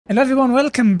Hello everyone,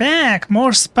 welcome back!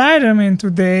 More Spider-Man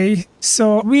today.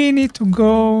 So we need to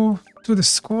go to the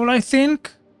school, I think.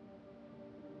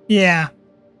 Yeah.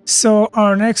 So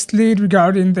our next lead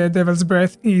regarding the Devil's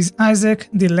Breath is Isaac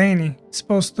Delaney.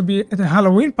 Supposed to be at a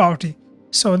Halloween party.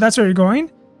 So that's where we're going.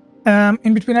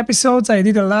 In between episodes, I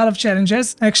did a lot of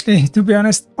challenges. Actually, to be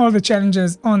honest, all the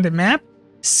challenges on the map.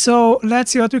 So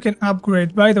let's see what we can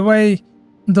upgrade. By the way,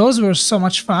 those were so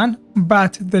much fun,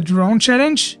 but the drone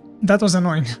challenge, that was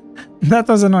annoying. That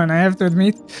was annoying, I have to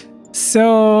admit.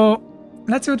 So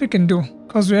let's see what we can do.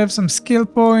 Because we have some skill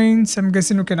points. I'm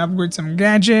guessing we can upgrade some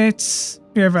gadgets.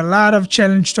 We have a lot of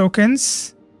challenge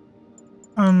tokens.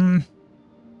 When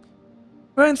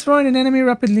throwing an enemy,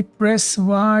 rapidly press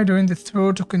Y during the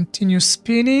throw to continue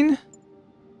spinning.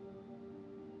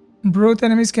 Brute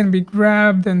enemies can be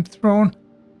grabbed and thrown.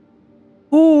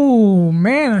 Ooh,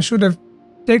 man, I should have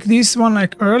taken this one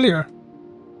like earlier.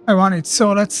 I want it,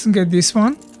 so let's get this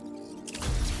one.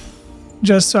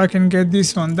 Just so I can get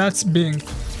this one, that's big.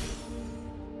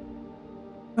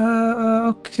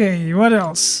 Okay, what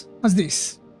else? What's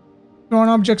this? Thrown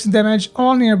objects damage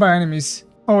all nearby enemies.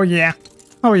 Oh yeah,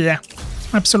 oh yeah,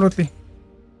 absolutely.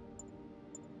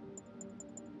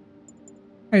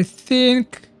 I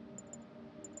think...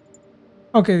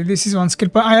 Okay, this is one skill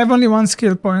point. I have only one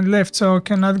skill point left, so I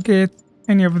cannot get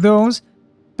any of those.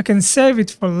 I can save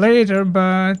it for later,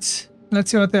 but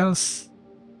let's see what else.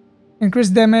 Increase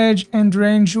damage and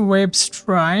range web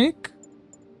strike.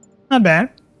 Not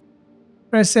bad.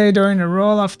 Press A during a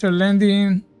roll after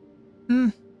landing.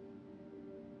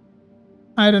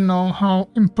 I don't know how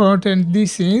important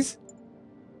this is.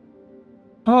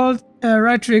 Hold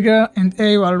right trigger and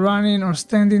A while running or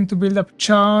standing to build up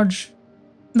charge.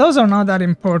 Those are not that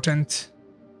important.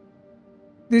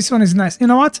 This one is nice. You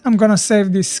know what? I'm gonna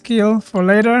save this skill for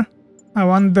later. I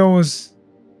want those.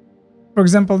 For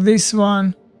example, this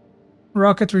one.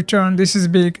 Rocket return. This is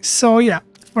big. So yeah,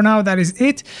 for now that is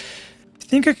it. I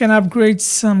think I can upgrade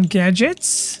some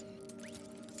gadgets.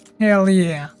 Hell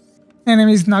yeah.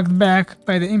 Enemies knocked back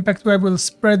by the impact web will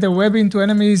spread the web into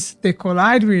enemies they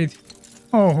collide with.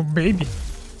 Oh baby.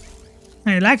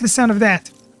 I like the sound of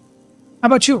that. How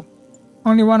about you?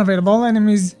 Only one available.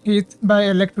 Enemies hit by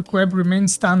electric web remain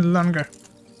stunned longer.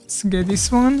 Let's get this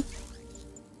one.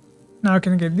 Now I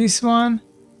can get this one.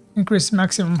 Increase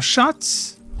maximum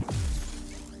shots.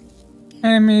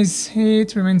 Enemies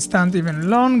hit remain stunned even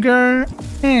longer.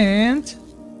 And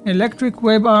electric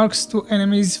web arcs to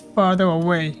enemies farther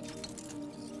away.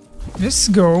 Let's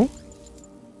go.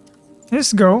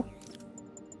 Let's go.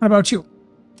 What about you?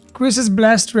 Increases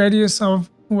blast radius of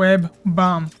web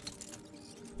bomb.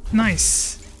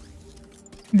 Nice.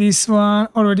 This one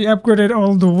already upgraded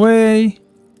all the way.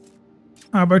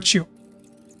 How about you?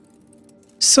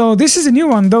 So this is a new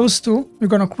one, those two. We're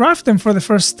gonna craft them for the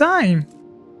first time.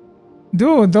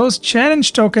 Dude, those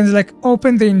challenge tokens like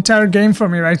open the entire game for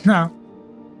me right now.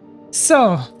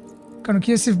 So,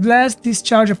 concussive blast,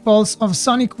 discharge a pulse of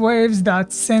sonic waves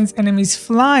that sends enemies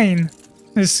flying.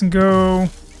 Let's go.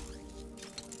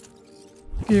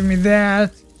 Give me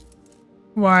that.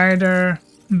 Wider.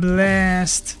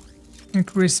 Blast,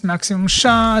 increase maximum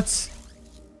shots,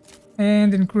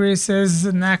 and increases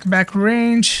knockback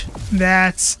range.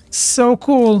 That's so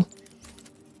cool.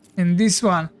 And this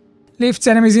one lifts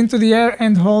enemies into the air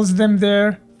and holds them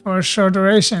there for a short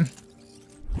duration.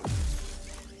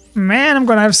 Man, I'm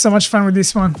gonna have so much fun with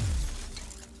this one.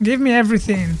 Give me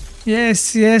everything.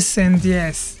 Yes, yes, and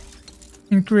yes.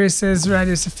 Increases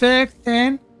radius effect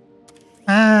and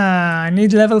I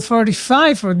need level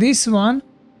 45 for this one.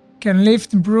 Can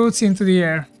lift brutes into the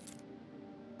air.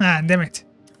 Ah, damn it.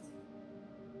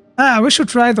 We should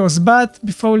try those, but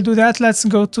before we do that, let's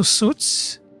go to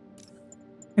suits.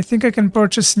 I think I can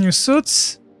purchase new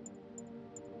suits.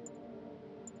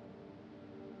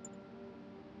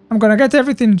 I'm gonna get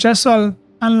everything just so I'll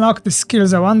unlock the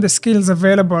skills. I want the skills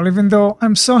available, even though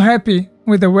I'm so happy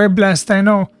with the web blast. I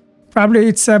know probably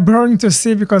it's boring to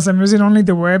see because I'm using only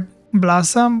the web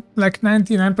blossom like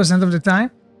 99% of the time.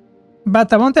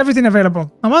 But I want everything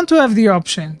available. I want to have the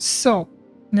option. So,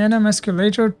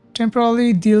 Nanomasculator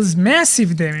temporarily deals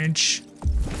massive damage.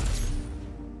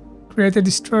 Create a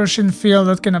distortion field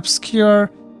that can obscure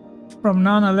from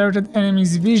non-alerted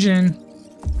enemies' vision.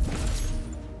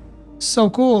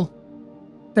 So cool.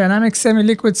 Dynamic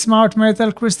semi-liquid smart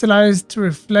metal crystallized to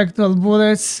reflect all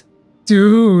bullets.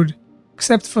 Dude.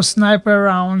 Except for sniper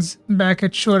rounds back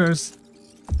at shooters.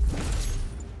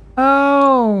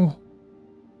 Oh.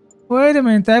 Wait a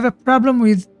minute, I have a problem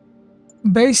with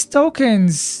base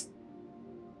tokens.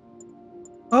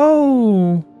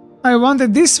 Oh, I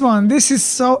wanted this one. This is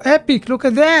so epic. Look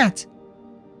at that.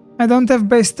 I don't have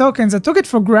base tokens. I took it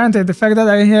for granted, the fact that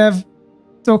I have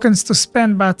tokens to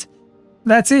spend, but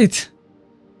that's it.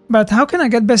 But how can I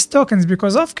get best tokens?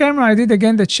 Because off camera I did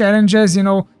again the challenges, you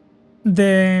know,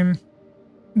 the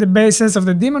bases of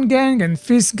the Demon Gang and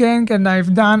Fist Gang, and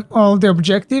I've done all the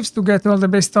objectives to get all the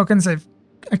best tokens I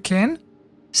can.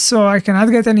 So I cannot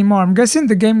get any more. I'm guessing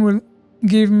the game will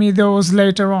give me those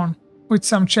later on with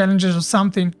some challenges or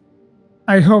something.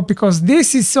 I hope, because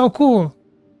this is so cool.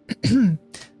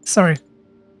 Sorry.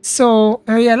 So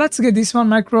yeah, let's get this one.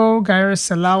 Micro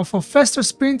gyres allow for faster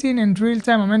sprinting and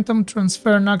real-time momentum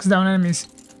transfer, knocks down enemies.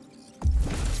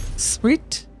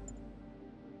 Sweet.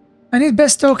 I need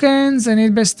best tokens,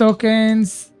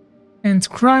 and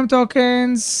crime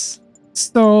tokens.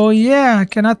 So yeah, I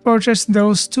cannot purchase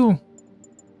those two.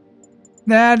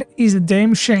 That is a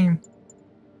damn shame.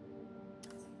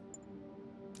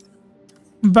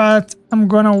 But I'm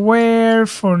gonna wear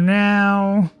for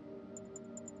now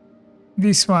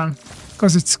this one,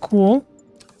 because it's cool.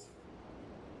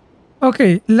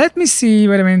 Okay, let me see,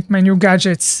 wait a minute, my new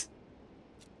gadgets.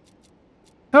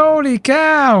 Holy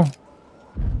cow!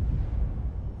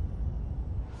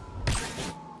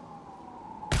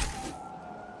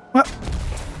 What?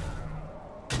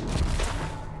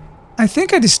 I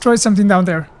think I destroyed something down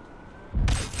there.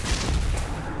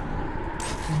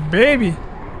 Baby!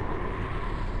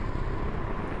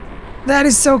 That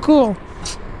is so cool!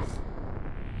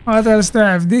 What else do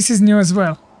I have? This is new as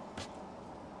well.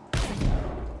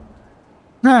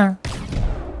 Ah,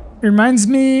 reminds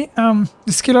me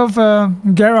the skill of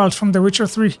Geralt from The Witcher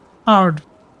 3. Hard.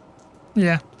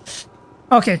 Yeah.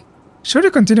 Okay. Should we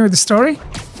continue with the story?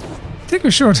 I think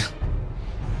we should.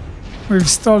 We've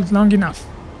stalled long enough.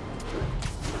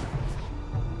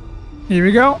 Here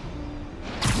we go.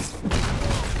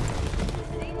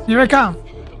 Here I come.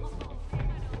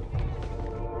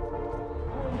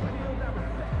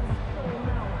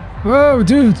 Whoa,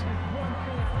 dude.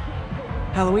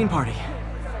 Halloween party.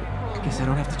 Guess I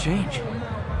don't have to change.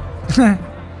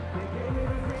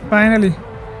 Finally.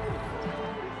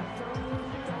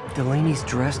 Delaney's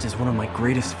dressed as one of my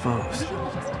greatest foes.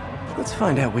 Let's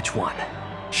find out which one.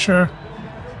 Sure.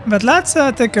 But let's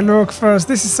take a look first.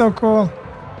 This is so cool.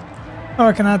 Oh,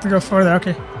 I cannot go further.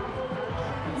 Okay.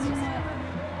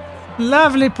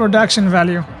 Lovely production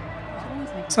value.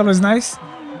 It's always nice.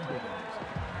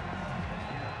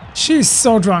 She's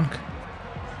so drunk.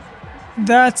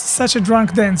 That's such a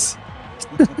drunk dance.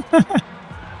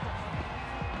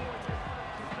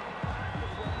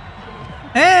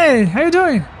 Hey, how you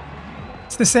doing?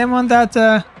 It's the same one that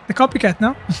the copycat,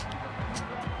 no?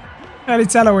 Well,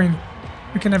 it's Halloween.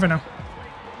 You can never know.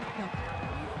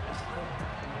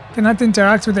 Cannot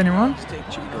interact with anyone. I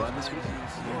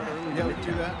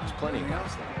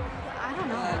don't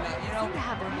know. They seem to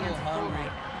have their hands full right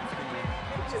now.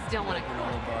 I just don't want to go.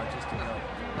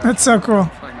 That's so cool.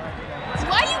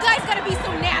 Why you guys gotta be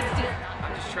so nasty?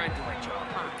 I'm just trying to do my job.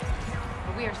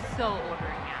 But we are so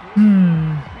ordering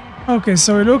now. Okay,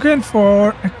 so we're looking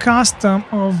for a custom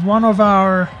of one of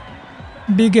our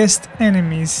biggest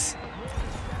enemies.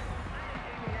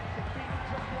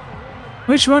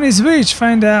 Which one is which?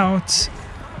 Find out.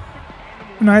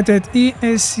 United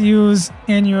ESU's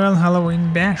annual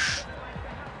Halloween bash.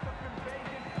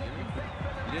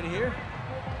 You didn't hear?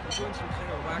 We're doing some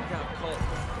kind of whacked out cult.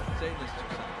 Satanist or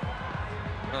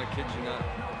something. I kid you not.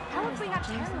 How if we have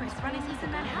terrorists running things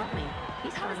in Manhattan?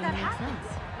 How does that happen?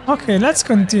 Okay, let's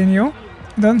continue.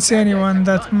 Don't see anyone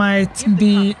that might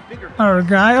be our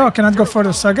guy. Oh, I cannot go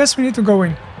further, so I guess we need to go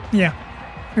in. Yeah.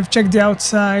 We've checked the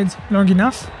outside long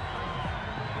enough.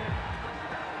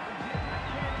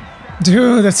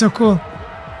 Dude, that's so cool.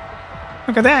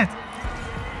 Look at that.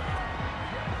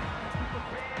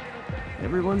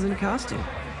 Everyone's in costume.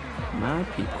 My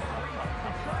people.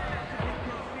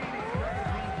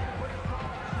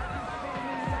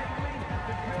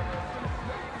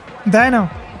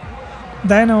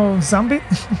 Dino zombie?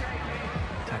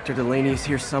 Dr. Delaney's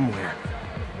here somewhere.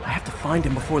 I have to find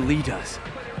him before Lee does.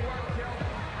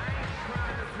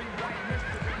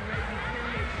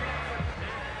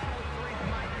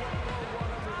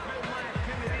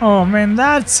 Oh man,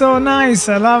 that's so nice.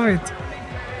 I love it.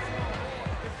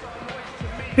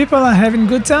 People are having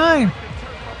good time.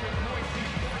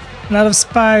 A lot of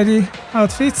Spidey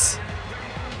outfits.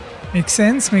 Makes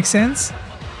sense, makes sense.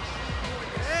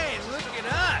 Hey, look at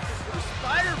us! We're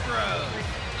Spider Bros!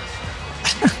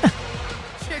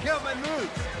 Check out my moves!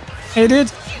 Hey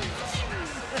dude.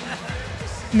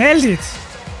 Nailed it.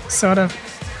 Sort of.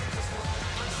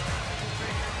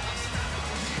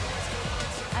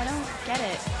 I don't get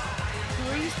it.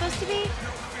 Who are you supposed to be?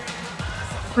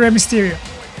 Remastered.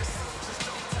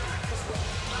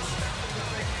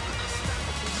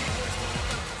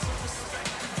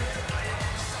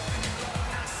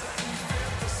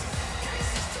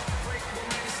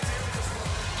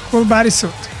 Full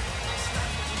bodysuit.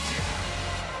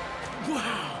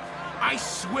 Wow! I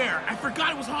swear, I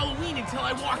forgot it was Halloween until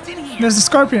I walked in here. There's the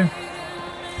Scorpion.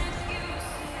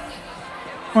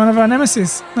 One of our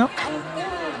nemesis. No.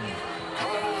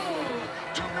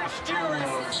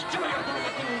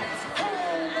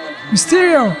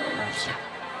 Mysterio!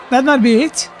 That might be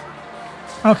it.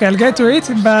 Okay, I'll get to it,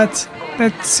 but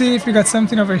let's see if we got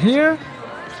something over here.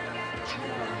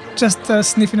 Just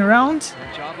sniffing around.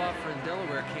 That job offer in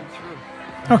Delaware came through.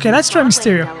 Okay, let's try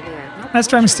Mysterio. Let's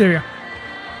try Mysterio.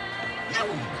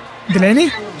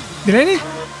 Delaney? Delaney?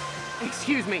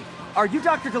 Excuse me, are you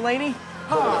Dr. Delaney?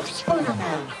 Ah,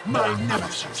 Spider-Man, my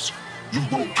nemesis. You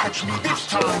won't catch me this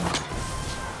time.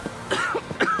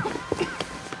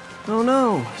 Oh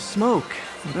no, smoke.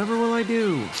 Whatever will I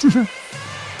do? This is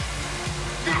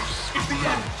the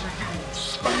end for you,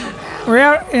 Spider-Man. We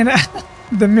are in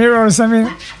the mirrors. I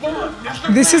mean,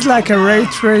 this is like a ray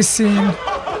tracing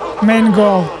main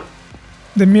goal.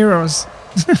 The mirrors.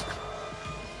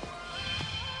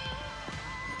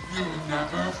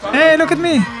 Hey, look at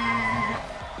me.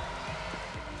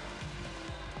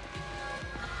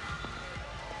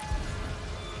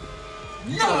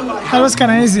 That was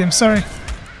kind of easy, I'm sorry.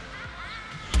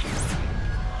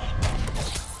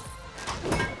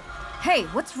 Hey,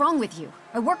 what's wrong with you?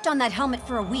 I worked on that helmet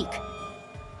for a week.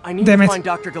 I need Damn to it. find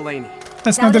Dr. Delaney.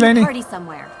 That's Out not at a Delaney. party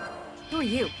somewhere. Who are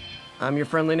you? I'm your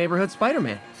friendly neighborhood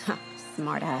Spider-Man.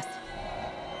 Smart ass.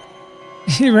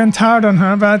 He went hard on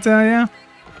her, but yeah.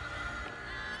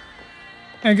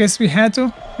 I guess we had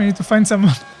to. We need to find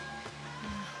someone. Looks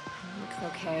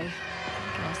okay, I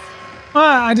guess.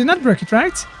 Ah, I did not break it,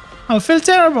 right? I'll feel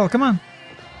terrible, come on.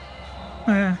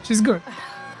 Oh yeah, she's good.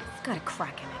 It's got a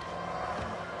crack in it.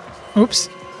 Oops.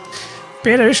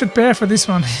 Peter, you should pay for this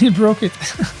one. He broke it.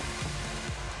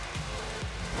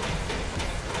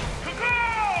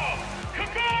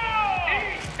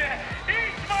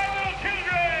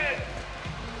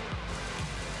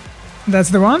 That's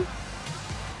the one?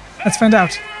 Let's find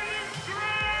out.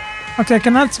 Okay, I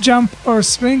cannot jump or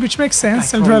swing, which makes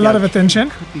sense. I'll draw a lot of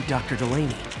attention. Could be Dr.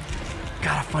 Delaney.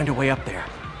 Gotta find a way up there.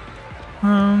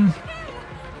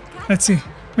 Let's see.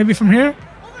 Maybe from here?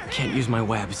 Can't use my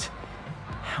webs.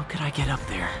 How could I get up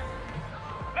there?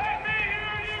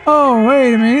 Oh,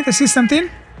 wait a minute. I see something.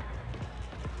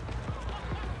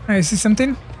 I see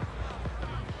something.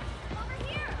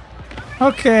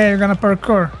 Okay, we're gonna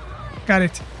parkour. Got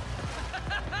it.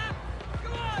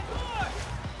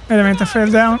 Wait a minute, I fell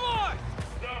down.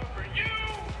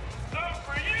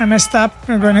 I messed up.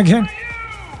 We're going again.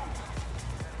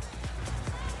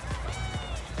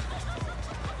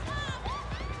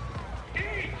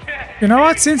 You know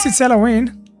what? Since it's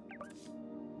Halloween,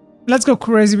 let's go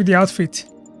crazy with the outfit.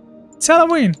 It's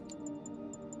Halloween.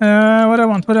 What I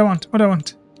want.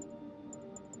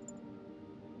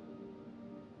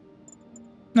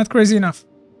 Not crazy enough.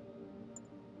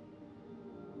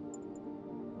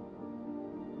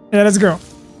 Yeah, let's go.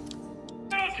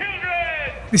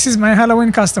 This is my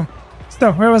Halloween costume.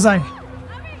 So, where was I?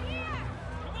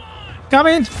 Come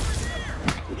in!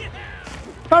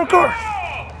 Parkour!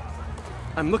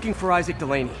 I'm looking for Isaac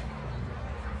Delaney.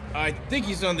 I think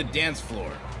he's on the dance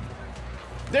floor.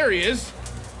 There he is.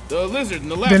 The lizard in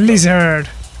the left. The lizard.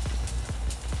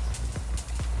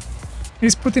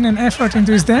 He's putting an effort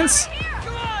into his dance.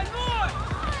 Come on, more!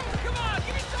 Come on,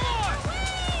 give me some more!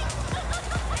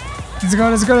 Let's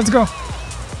go.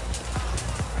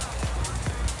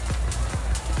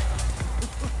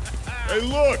 Hey,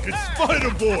 look, it's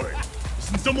Spider-Boy.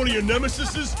 Isn't someone of your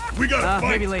nemesises? We gotta fight.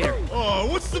 Maybe later. Oh,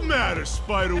 what's the matter,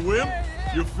 Spider-Wimp?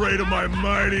 You afraid of my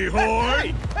mighty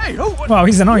horn? Hey, who? Wow,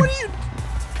 he's annoying. What are you?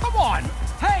 Come on!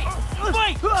 Hey,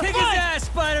 fight! Kick his ass,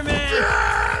 Spider-Man!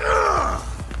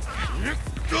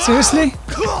 Seriously?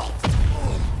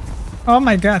 Oh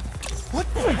my god. What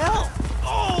the hell?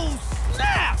 Oh,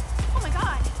 snap! Oh my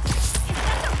god. Is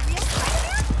that the real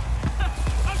Spider-Man?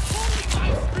 I'm totally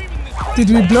live streaming this. Did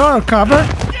we blow our cover?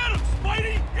 Get him,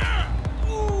 Spidey! Yeah!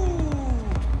 Ooh!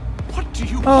 What do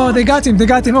you Oh, they got him.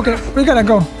 Okay, we gotta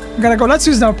go. Let's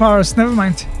use our powers. Never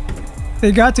mind.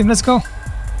 They got him. Let's go.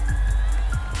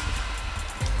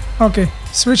 Okay,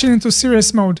 switching into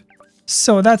serious mode.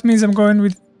 So that means I'm going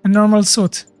with a normal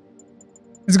suit.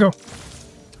 Let's go.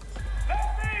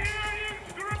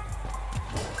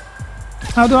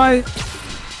 How do I...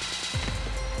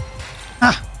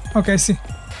 Ah, okay, I see.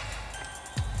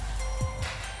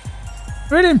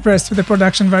 Really impressed with the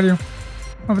production value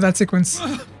of that sequence.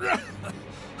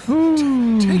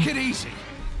 Ooh. Take it easy.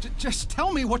 Just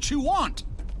tell me what you want.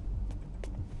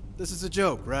 This is a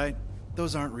joke, right?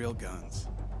 Those aren't real guns.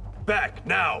 Back,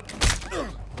 now!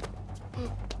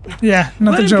 Yeah,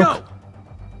 not a Let him joke. go.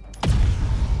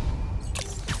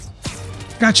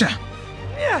 Gotcha.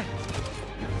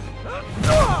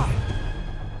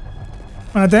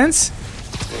 Wanna dance?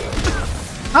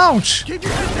 Ouch! Keep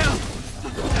your head down.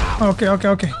 Okay, okay,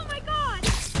 okay. Oh my god!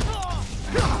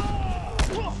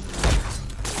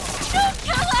 Don't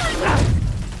kill us!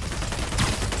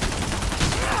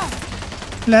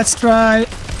 Let's try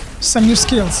some new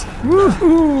skills.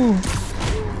 Woohoo!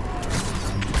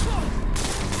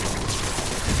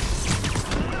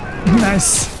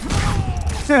 Nice.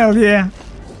 Hell yeah.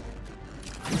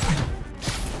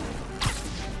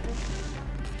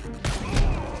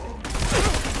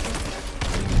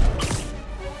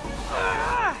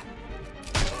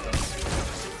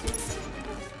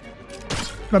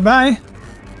 Bye-bye.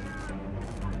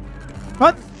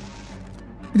 What?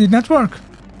 It did not work.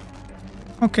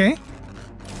 Okay.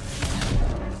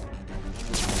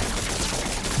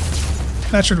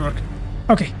 That should work.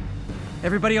 Okay.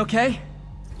 Everybody okay?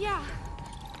 Yeah.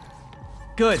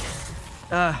 Good.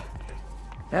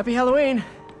 Happy Halloween.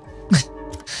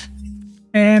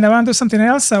 And I want to do something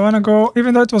else. I want to go,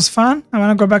 even though it was fun, I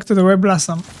want to go back to the Web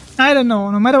Blossom. I don't know.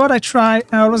 No matter what I try,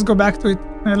 I always go back to it.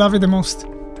 I love it the most.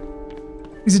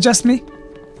 Is it just me?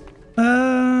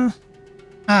 I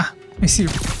see you.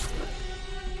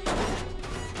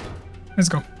 Let's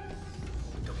go.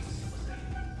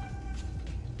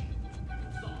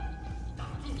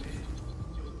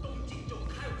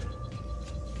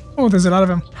 Oh, there's a lot of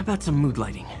them. How about some mood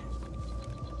lighting?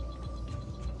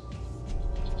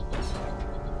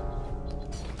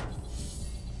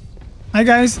 Hi,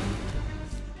 guys.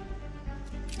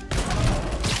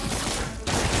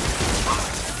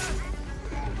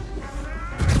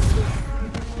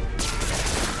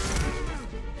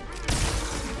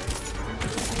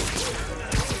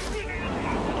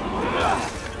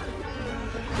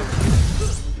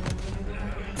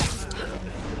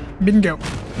 Bingo.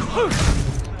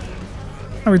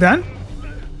 Are we done?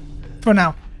 For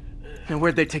now. And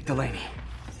where'd they take Delaney?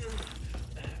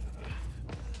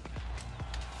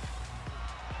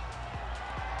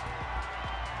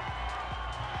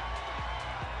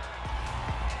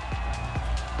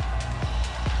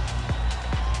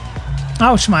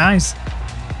 Ouch, my eyes.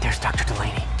 There's Dr.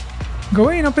 Delaney. Go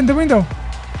in, open the window.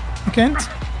 I can't.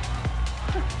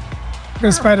 Go,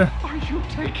 spider. Are you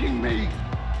taking me?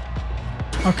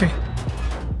 Okay.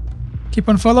 Keep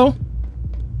on follow.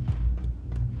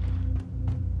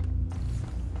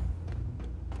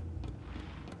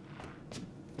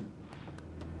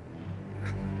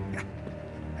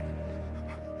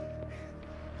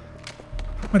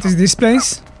 What is this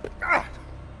place?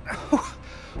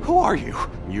 Who are you?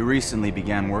 You recently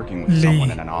began working with Lee. someone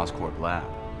in an Oscorp lab.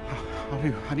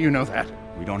 How do you know that?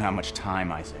 We don't have much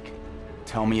time, Isaac.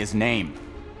 Tell me his name.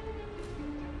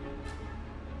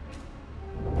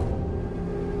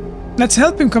 Let's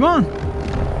help him, come on.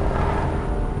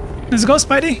 Let's go,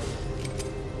 Spidey.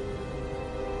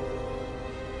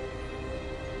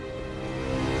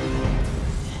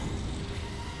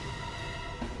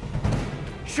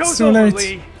 Show's Too over, late.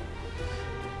 Lee.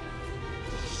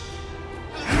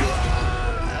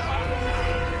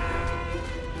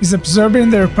 He's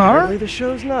absorbing their power? Apparently the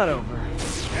show's not over.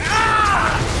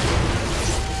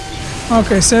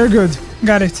 Okay, so you're good.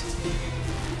 Got it.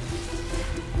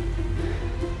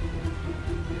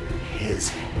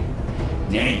 His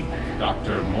name.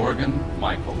 Dr. Morgan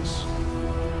Michaels.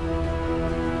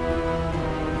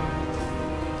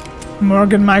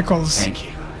 Morgan Michaels. Thank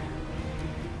you.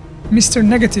 Mr.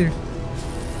 Negative.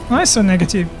 Why so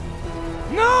negative?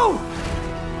 No!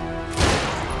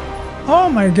 Oh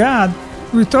my god.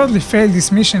 We totally failed this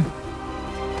mission.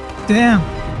 Damn.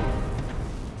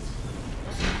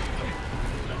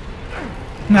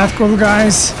 Not cool,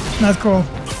 guys. Not cool.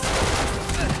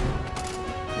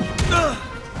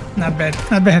 Not bad.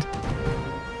 Not bad.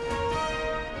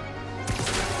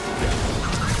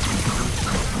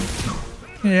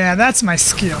 Yeah, that's my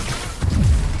skill.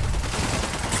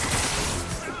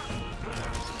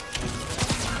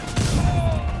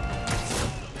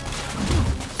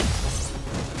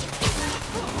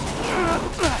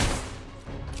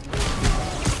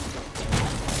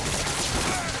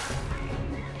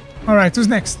 Alright, who's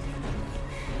next?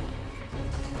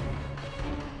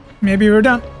 Maybe we're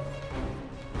done.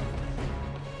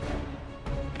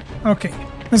 Okay,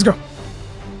 let's go.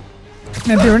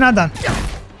 Maybe we're not done.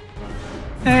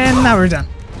 And now we're done.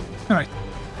 Alright.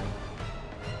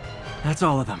 That's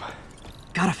all of them.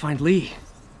 Gotta find Lee.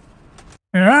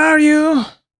 Where are you?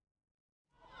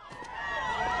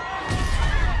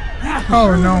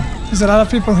 Oh no, there's a lot of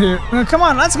people here. Come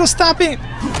on, let's go stop him.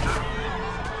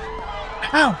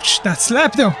 Ouch, that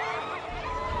slap though.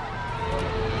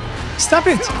 Stop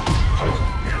it!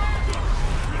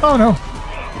 Oh no.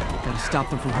 Gotta stop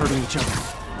them from hurting each other.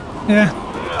 Yeah.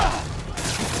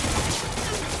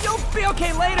 You'll be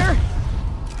okay later!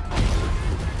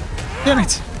 Damn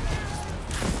it.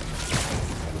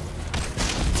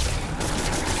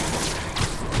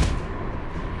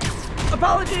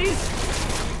 Apologies!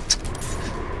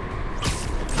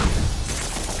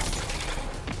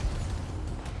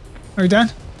 Are you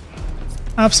done?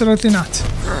 Absolutely not.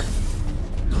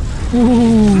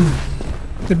 Ooh,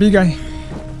 the big guy.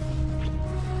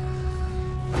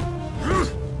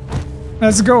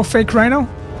 Let's go, fake rhino.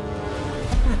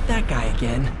 Not that guy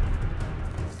again.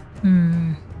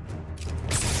 Hmm.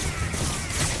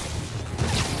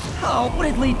 Oh, what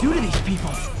did Lee do to these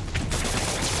people?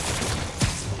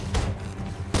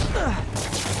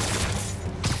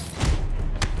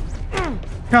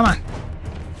 Come on.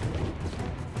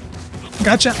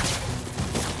 Gotcha.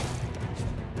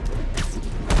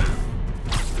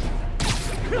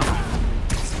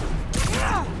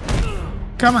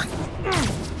 Come on.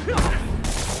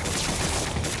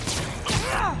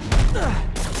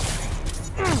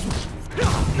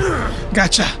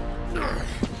 Gotcha.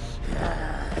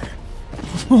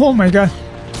 Oh my god.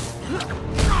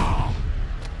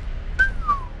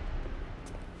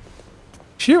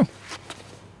 Phew.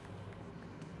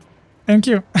 Thank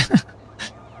you.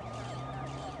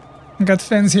 I got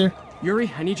fans here.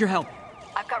 Yuri, I need your help.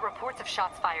 I've got reports of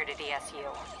shots fired at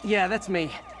ESU. Yeah, that's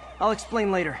me. I'll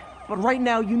explain later. But right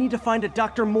now, you need to find a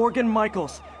Dr. Morgan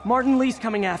Michaels. Martin Lee's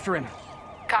coming after him.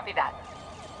 Copy that.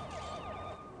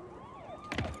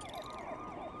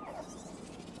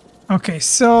 Okay,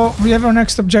 so we have our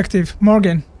next objective.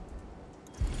 Morgan.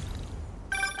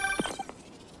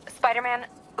 Spider-Man,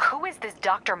 who is this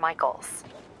Dr. Michaels?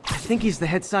 I think he's the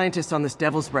head scientist on this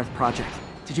Devil's Breath project.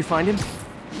 Did you find him?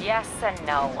 Yes and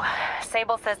no.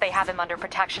 Sable says they have him under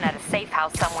protection at a safe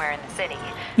house somewhere in the city.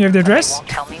 You have the address? They won't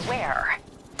tell me where.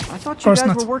 I thought you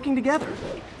guys were working together.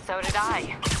 So did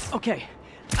I. Okay,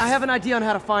 I have an idea on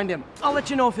how to find him. I'll let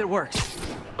you know if it works.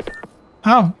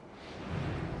 How?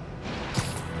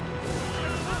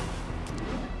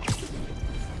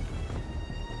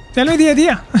 Tell me the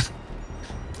idea.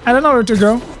 I don't know where to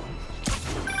go.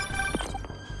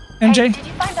 MJ? Hey, did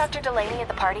you find Dr. Delaney at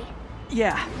the party?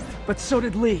 Yeah, but so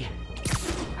did Lee.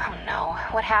 Oh no,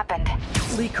 what happened?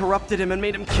 Lee corrupted him and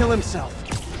made him kill himself.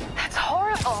 That's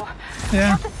horrible.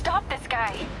 Yeah. We have to stop this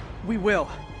guy. We will.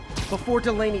 Before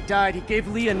Delaney died, he gave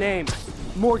Lee a name.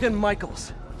 Morgan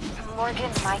Michaels.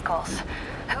 Morgan Michaels.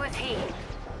 Who is he?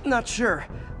 Not sure,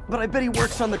 but I bet he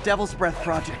works on the Devil's Breath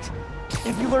project.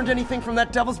 Have you learned anything from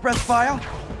that Devil's Breath file?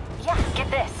 Yeah, get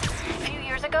this. A few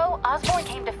years ago, Osborn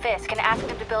came to Fisk and asked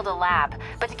him to build a lab,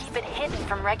 but to keep it hidden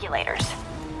from regulators.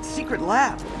 Secret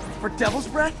lab? For Devil's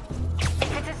Breath?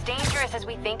 If it's as dangerous as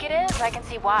we think it is, I can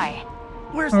see why.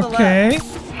 Where's the lab? Okay,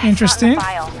 interesting. It's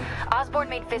not in the file. Osborn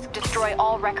made Fisk destroy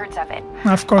all records of it.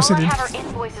 Of course all he I did. have are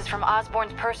invoices from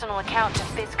Osborn's personal account to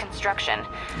Fisk Construction.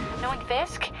 Knowing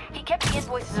Fisk, he kept the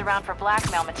invoices around for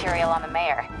blackmail material on the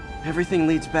mayor. Everything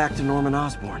leads back to Norman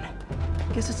Osborn.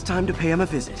 Guess it's time to pay him a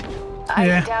visit.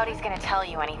 I doubt he's gonna tell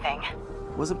you anything.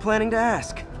 Wasn't planning to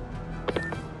ask.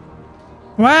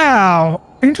 Wow,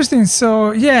 interesting.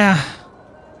 So yeah,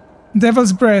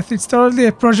 Devil's Breath. It's totally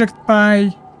a project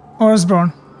by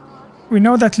Osborn. We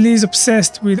know that Lee's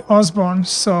obsessed with Osborn,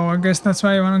 so I guess that's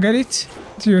why you want to get it.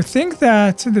 Do you think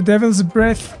that the Devil's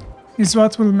Breath is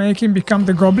what will make him become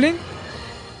the Goblin?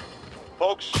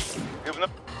 Folks, given up.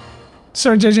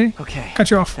 Sorry, JJ. Okay.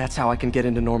 Cut you off. That's how I can get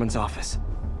into Norman's office.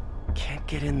 Can't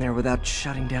get in there without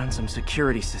shutting down some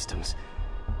security systems.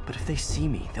 But if they see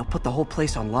me, they'll put the whole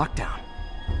place on lockdown.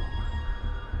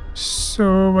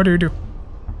 So what do you do?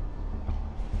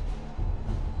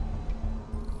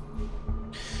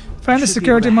 Find the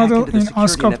security model in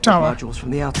Oscorp Tower. Modules from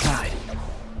the outside.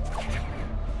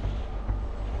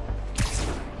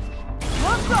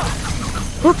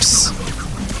 Oops!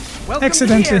 Welcome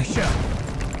Accidentally. To the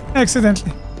airshow.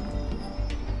 Accidentally.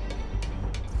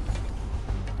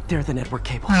 They're the network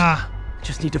cables. Ah.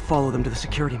 Just need to follow them to the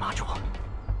security module.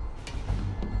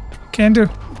 Can do.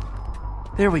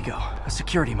 There we go. A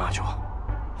security module.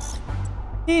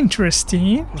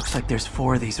 Interesting. Looks like there's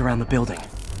 4 of these around the building.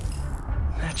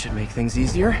 That should make things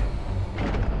easier.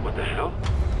 What the hell?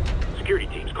 Security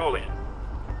teams, call in.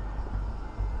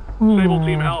 Ooh. Sable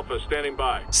Team Alpha standing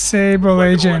by. Sable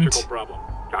agent. Electrical problem.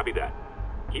 Copy that.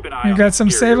 Keep an eye You on got some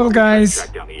the exterior Sable while we try to guys.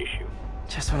 track down the issue.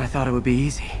 Just when I thought it would be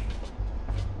easy.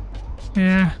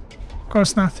 Yeah, of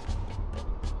course not.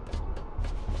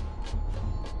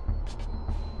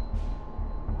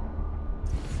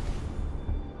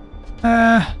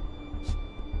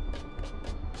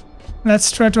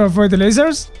 Let's try to avoid the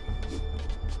lasers.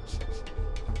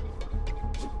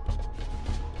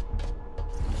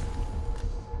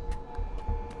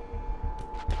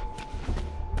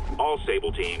 All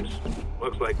Sable teams.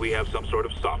 Looks like we have some sort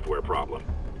of software problem.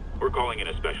 We're calling in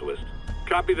a specialist.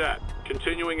 Copy that.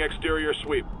 Continuing exterior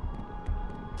sweep.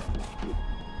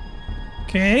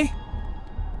 Okay.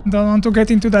 Don't want to get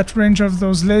into that range of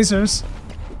those lasers.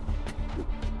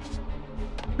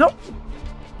 No.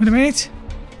 Wait a minute.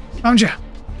 Found ya.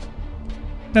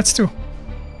 That's 2.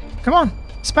 Come on,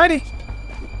 Spidey.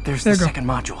 There's there the you second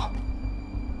module.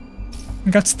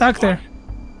 Got stuck there.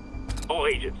 All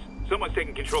agents, someone's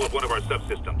taking control of one of our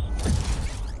subsystems.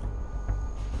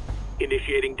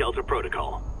 Initiating Delta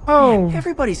Protocol. Oh.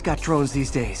 Everybody's got drones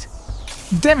these days.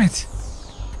 Damn it.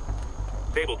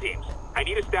 Sable teams, I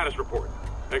need a status report.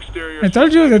 Exterior. I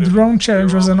told you the drone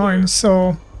challenge was annoying,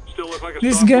 so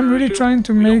this game really trying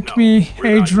to make me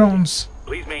hate drones.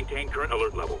 Please maintain current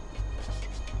alert level.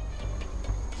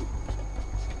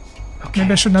 Okay,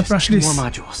 maybe I should not rush this. More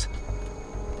modules.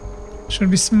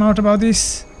 Should be smart about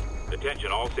this.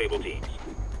 Attention all Sable teams.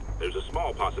 There's a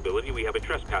small possibility we have a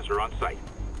trespasser on site.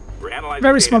 We're analyzing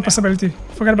Very small now. possibility.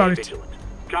 Forget about it. Vigilant.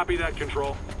 Copy that,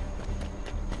 Control.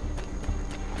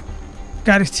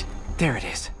 Got it. There it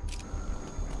is.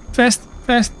 Fast,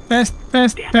 fast, fast,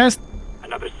 fast, fast.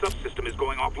 Another subsystem is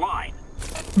going offline.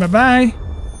 Bye-bye.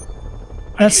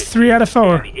 That's 3 out of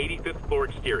 4. The 85th floor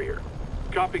exterior.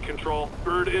 Copy, Control.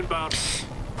 Bird inbound.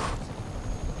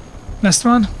 Last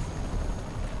one.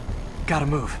 Gotta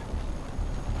move.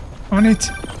 On it.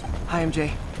 Hi,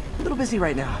 MJ. A little busy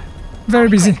right now. Very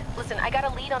busy. Listen, I got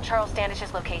a lead on Charles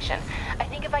Standish's location. I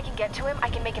think if I can get to him, I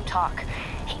can make him talk.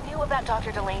 He knew about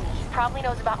Dr. Delaney. He probably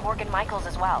knows about Morgan Michaels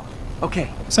as well.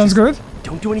 Okay. Sounds good.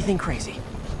 Don't do anything crazy.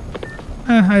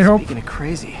 I hope. Speaking of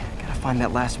crazy, gotta find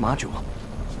that last module.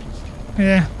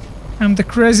 Yeah. I'm the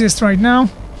craziest right now.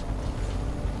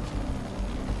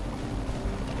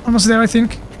 Almost there, I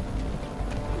think.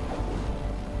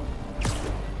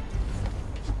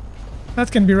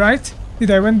 That can be right.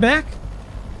 Did I went back?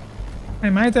 I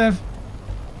might have.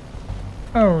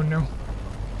 Oh no.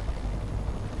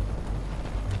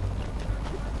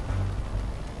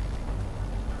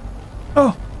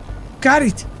 Oh, got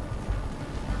it.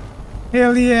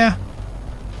 Hell yeah.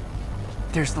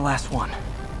 There's the last one.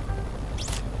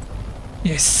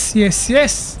 Yes, yes,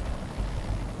 yes.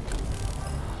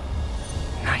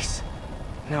 Nice.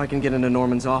 Now I can get into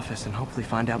Norman's office and hopefully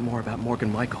find out more about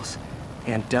Morgan Michaels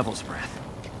and Devil's Breath.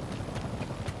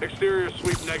 Exterior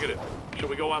sweep negative. Should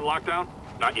we go on lockdown?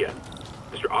 Not yet.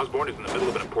 Mr. Osborn is in the middle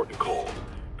of an important call.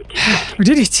 But keep talking. We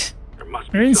did it. There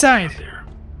must We're be inside. there.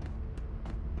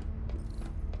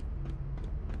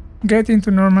 Get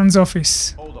into Norman's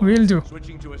office. Will do.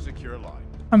 Switching to a secure line.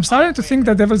 I'm starting to think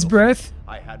that Devil's Breath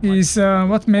is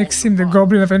what makes him the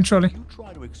Goblin eventually. You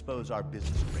try to expose our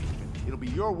business arrangement. It'll be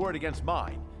your word against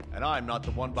mine, and I'm not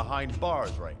the one behind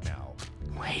bars right now.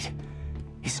 Wait,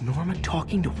 is Norman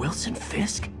talking to Wilson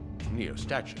Fisk? Neo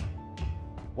statue.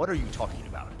 What are you talking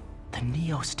about? The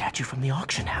Neo statue from the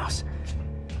auction house.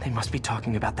 They must be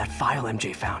talking about that file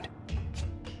MJ found.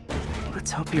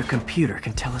 Let's hope your computer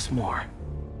can tell us more.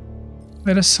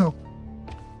 Let us hope.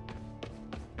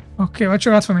 Okay, what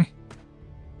you got for me?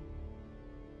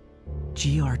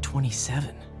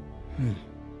 GR-27.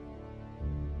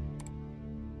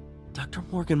 Dr.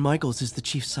 Morgan Michaels is the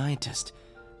chief scientist,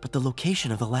 but the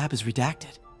location of the lab is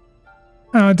redacted.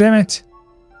 Oh, damn it.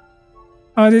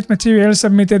 Audit material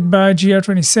submitted by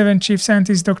GR-27 Chief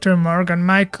Scientist Dr. Morgan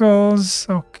Michaels.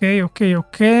 Okay, okay,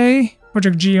 okay.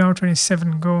 Project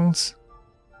GR-27 goals.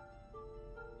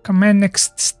 Command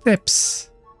next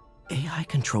steps.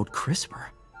 AI-controlled CRISPR.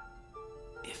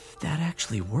 If that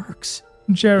actually works...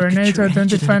 RNA to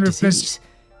identify and replace...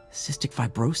 Cystic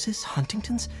fibrosis?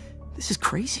 Huntington's? This is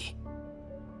crazy.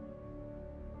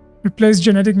 Replace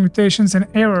genetic mutations and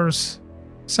errors.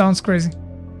 Sounds crazy.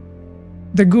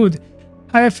 The good.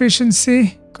 High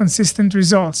efficiency, consistent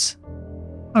results.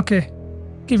 Okay,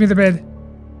 give me the bad.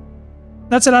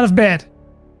 That's a lot of bad.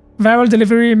 Viral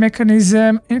delivery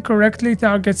mechanism incorrectly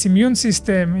targets immune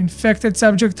system. Infected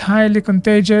subject highly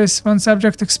contagious. 1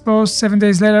 subject exposed. 7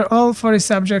 days later, all 40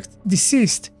 subjects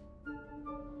deceased.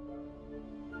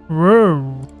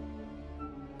 Whoa.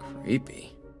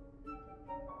 Creepy.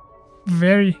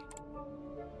 Very.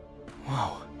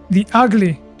 Whoa. The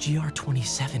ugly.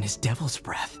 GR-27 is Devil's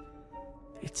Breath.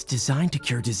 It's designed to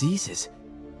cure diseases,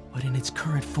 but in its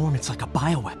current form, it's like a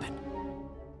bioweapon.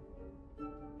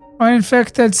 One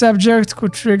infected subject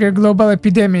could trigger global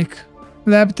epidemic.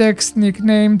 Lab text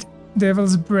nicknamed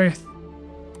Devil's Breath.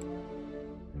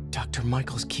 Dr.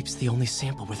 Michaels keeps the only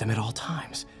sample with him at all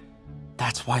times.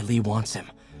 That's why Lee wants him.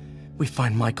 We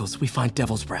find Michaels, we find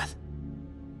Devil's Breath.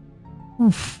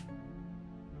 Oof.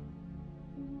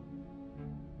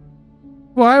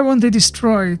 Why won't they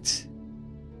destroy it?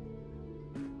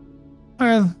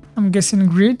 Well, I'm guessing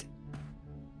greed.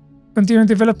 Continuing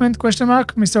development, question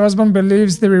mark. Mr. Osborn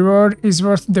believes the reward is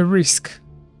worth the risk.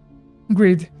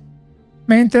 Greed.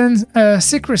 Maintain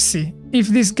secrecy. If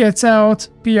this gets out,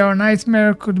 PR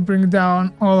Nightmare could bring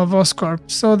down all of Oscorp.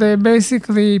 So they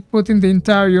basically putting the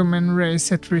entire human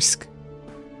race at risk.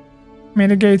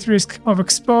 Mitigate risk of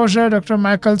exposure. Dr.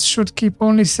 Michaels should keep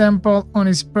only sample on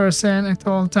his person at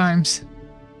all times.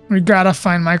 We gotta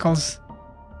find Michaels.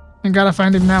 We gotta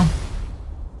find him now.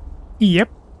 Yep.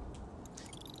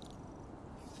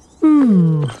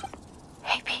 Ooh.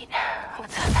 Hey, Pete.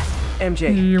 What's up?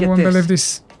 MJ, you get won't this. believe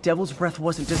this. Devil's Breath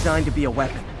wasn't designed to be a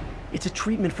weapon. It's a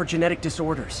treatment for genetic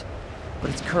disorders. But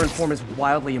its current form is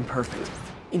wildly imperfect.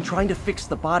 In trying to fix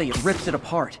the body, it rips it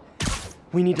apart.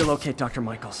 We need to locate Dr.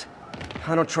 Michaels.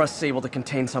 I don't trust Sable to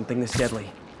contain something this deadly.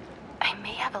 I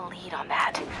may have a lead on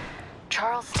that.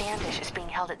 Charles Standish is being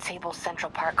held at Sable's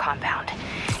Central Park compound.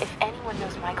 If anyone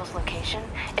knows Michael's location,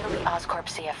 it'll be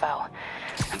Oscorp's CFO.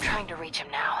 I'm trying to reach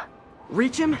him now.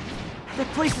 Reach him? That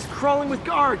place is crawling with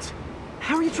guards.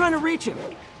 How are you trying to reach him?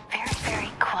 Very,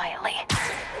 very quietly.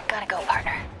 Gotta go,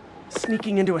 partner.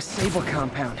 Sneaking into a Sable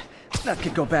compound. That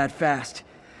could go bad fast.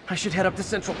 I should head up to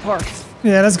Central Park.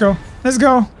 Yeah, let's go. Let's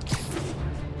go.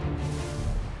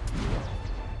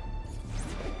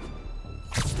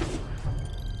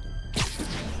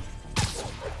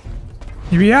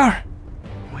 Here we are.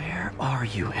 Where are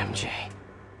you, MJ?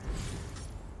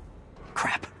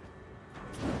 Crap.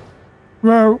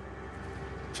 Whoa.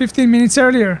 15 minutes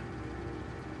earlier.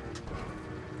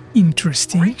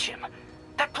 Interesting. Reach him?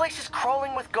 That place is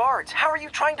crawling with guards. How are you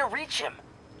trying to reach him?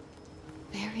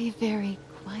 Very, very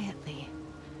quietly.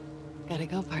 Gotta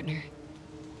go, partner.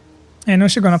 I know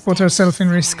she's gonna put herself in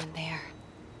risk. There.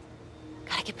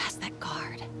 Gotta get past that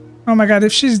guard. Oh my god,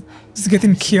 if she's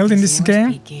getting killed in this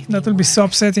game, that will be so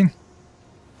upsetting.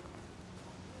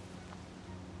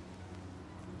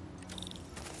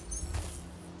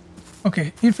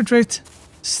 Okay, infiltrate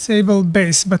Sable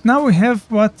base, but now we have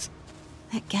what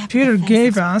That gap Peter in the fence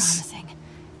gave looks us. promising.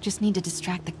 Just need to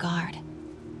distract the guard.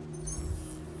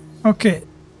 Okay.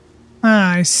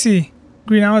 Ah, I see.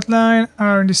 Green outline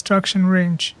are in destruction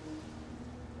range.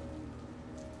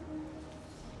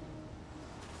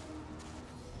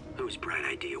 Whose bright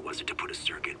idea was it to put a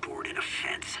circuit board in a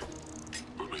fence?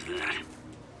 What was that?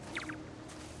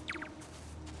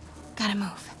 Gotta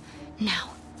move. Now.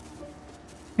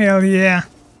 Hell yeah.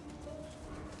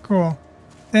 Cool.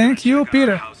 Thank you,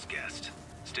 Peter. House guest.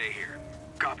 Stay here.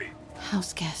 Copy.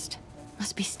 House guest.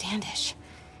 Must be Standish.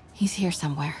 He's here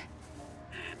somewhere.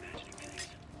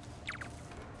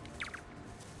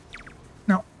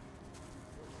 No.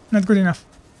 Not good enough.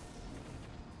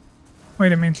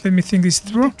 Wait a minute, let me think this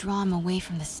through. Draw him away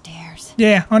from the stairs.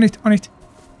 Yeah, on it, on it.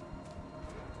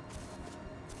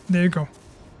 There you go.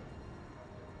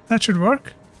 That should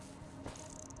work.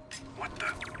 What the?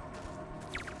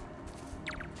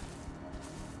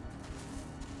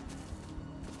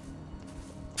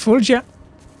 Fooled ya.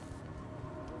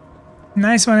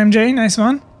 Nice one, MJ, nice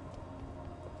one.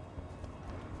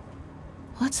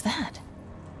 What's that?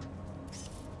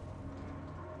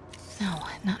 No,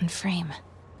 not in frame.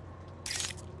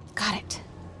 Got it.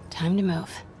 Time to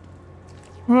move.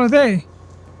 Who are they?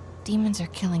 Demons are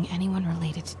killing anyone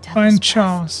related to Devil's Find Breath.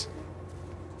 Charles.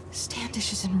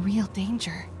 Standish is in real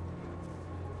danger.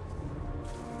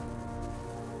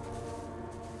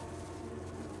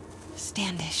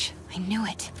 Standish. I knew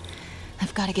it.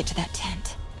 I've got to get to that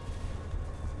tent.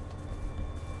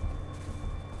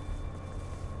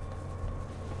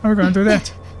 How are we gonna do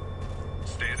that?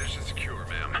 Standish is secure,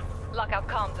 ma'am. Lockout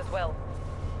comms as well.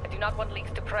 I do not want leaks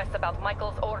to press about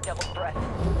Michaels or Devil's Breath.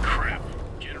 Crap.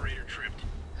 Generator tripped.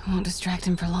 I won't distract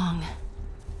him for long.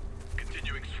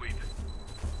 Continuing sweep.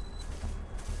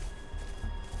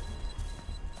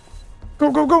 Go,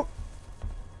 go, go!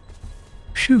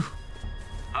 Phew.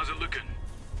 How's it looking?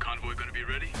 Convoy gonna be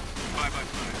ready?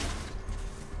 5x5.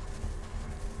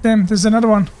 Damn, there's another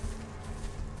one.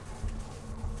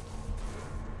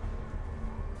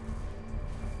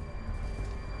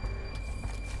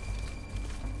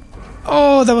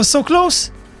 Oh, that was so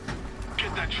close!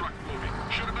 Get that truck moving.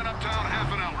 Should have been uptown half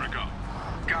an hour ago.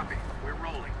 Copy. We're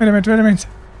rolling. Wait a minute, wait a minute.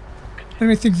 Let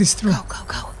me think this through. Go, go,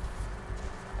 go.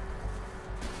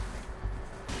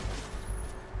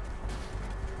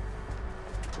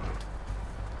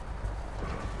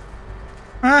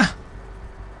 Ah!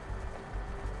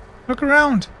 Look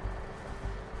around!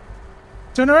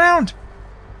 Turn around!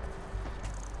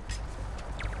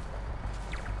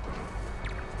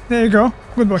 There you go.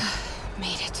 Good boy.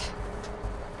 Made it.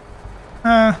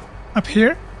 Up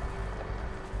here?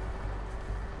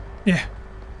 Yeah.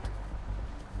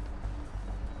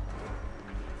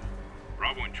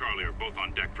 Bravo and Charlie are both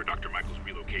on deck for Dr. Michael's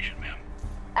relocation, ma'am.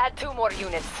 Add 2 more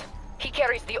units. He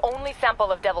carries the only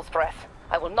sample of Devil's Breath.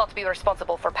 I will not be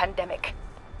responsible for pandemic.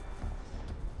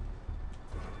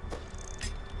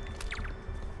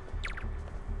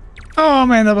 Oh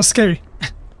man, that was scary.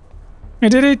 We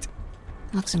did it.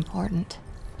 Looks important.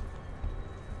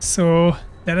 So,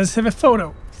 let us have a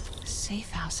photo. Safe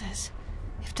houses.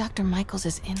 If Dr. Michaels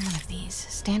is in one of these,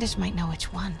 Standish might know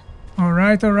which one.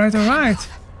 Alright, alright, alright.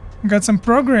 Got some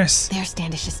progress. There's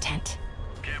Standish's tent.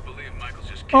 Can't believe Michael's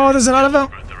just Oh, there's a lot of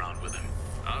them. around with him.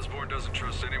 Osborn doesn't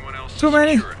trust anyone else. Too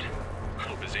many.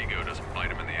 Hope his ego doesn't bite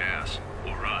him in the ass.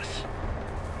 Or us.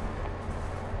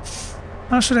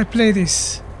 How should I play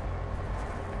this?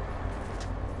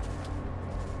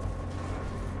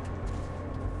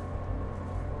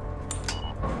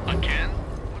 Again?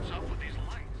 What's up with these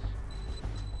lights?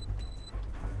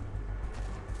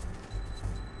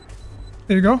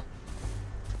 There you go.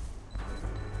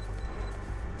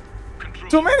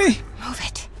 Too many! Move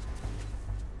it.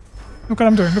 Look what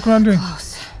I'm doing, look what I'm doing.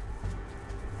 Close.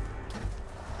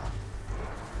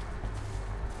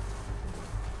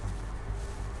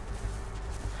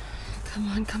 Come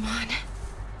on, come on.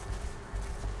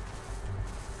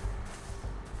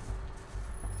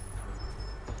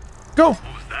 Go!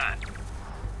 What was that?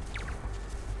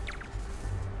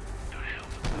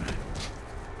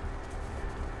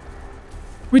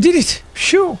 We did it!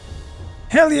 Phew!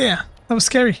 Hell yeah! That was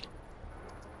scary.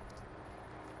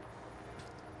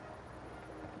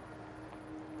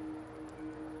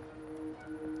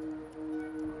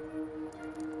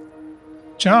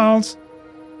 Charles!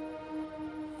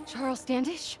 Charles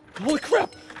Standish? Holy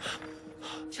crap!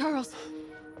 Charles,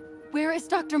 where is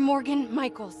Dr. Morgan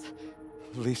Michaels?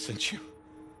 Lee sent you.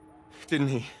 Didn't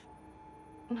he?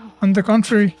 No. On the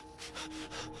contrary.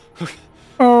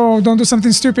 Oh, don't do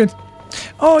something stupid.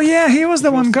 Oh yeah, he was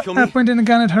the one pointing a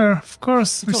gun at her. Of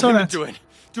course, we saw that. Do it.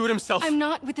 Do it himself. I'm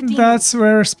not with the demons. That's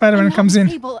where Spider-Man comes in.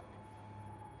 Able.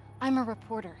 I'm a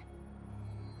reporter.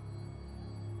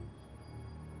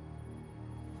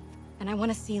 And I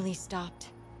want to see Lee stopped.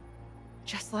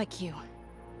 Just like you.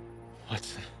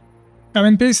 Watson, Come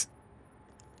in peace.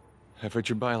 I've read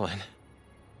your byline.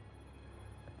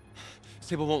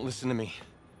 Sable won't listen to me.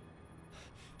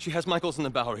 She has Michaels in the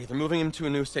Bowery. They're moving him to a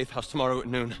new safe house tomorrow at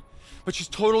noon. But she's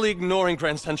totally ignoring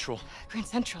Grand Central. Grand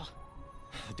Central?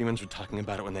 The demons were talking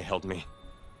about it when they held me.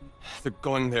 They're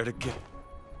going there to get...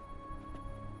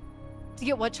 To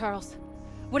get what, Charles?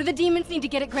 What do the demons need to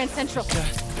get at Grand Central?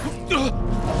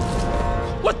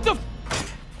 What the...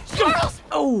 Charles!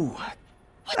 Oh!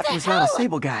 What That the was hell? not a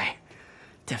Sable guy.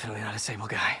 Definitely not a Sable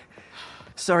guy.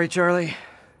 Sorry, Charlie.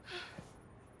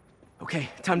 Okay,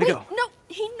 time to Wait, go. no,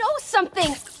 he knows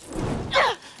something!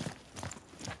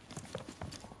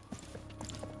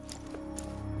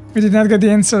 We did not get the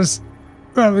answers.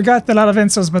 Well, we got a lot of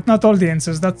answers, but not all the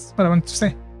answers. That's what I want to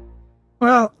say.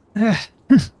 Well,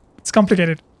 it's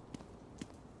complicated.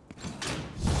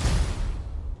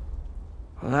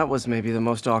 Well, that was maybe the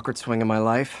most awkward swing of my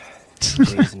life.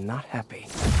 He's not happy.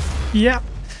 Yeah.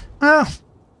 Well,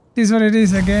 it is what it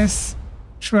is, I guess.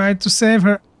 Tried to save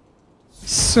her.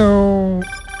 So...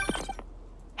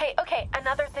 Hey, okay,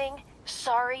 another thing.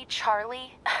 Sorry,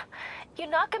 Charlie. You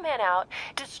knock a man out,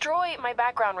 destroy my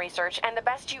background research, and the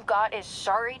best you've got is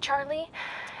sorry, Charlie?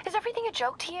 Is everything a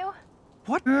joke to you?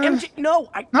 What? MJ? No,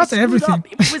 I not screwed everything.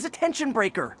 Up. It was a tension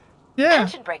breaker. Yeah.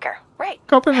 Tension breaker, right.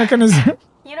 Coping mechanism.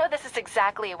 You know this is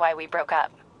exactly why we broke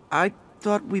up. I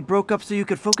thought we broke up so you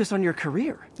could focus on your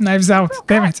career. Knives out.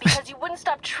 Damn it. Because you wouldn't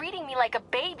stop treating me like a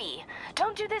baby.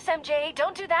 Don't do this, MJ.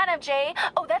 Don't do that, MJ.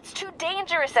 Oh, that's too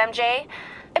dangerous, MJ.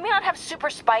 I may not have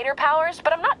super spider powers,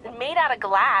 but I'm not made out of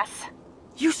glass.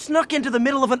 You snuck into the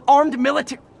middle of an armed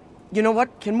military... You know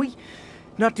what? Can we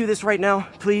not do this right now,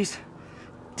 please?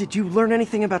 Did you learn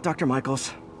anything about Dr.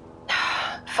 Michaels?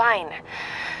 Fine.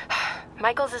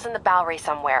 Michaels is in the Bowery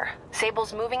somewhere.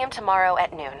 Sable's moving him tomorrow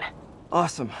at noon.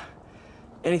 Awesome.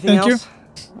 Anything Thank else?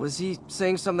 Was he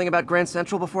saying something about Grand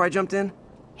Central before I jumped in?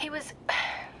 He was...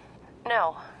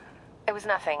 No. It was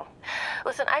nothing.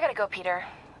 Listen, I gotta go, Peter.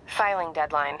 Filing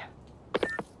deadline.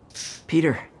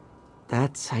 Peter.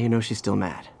 That's how you know she's still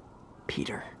mad.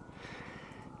 Peter.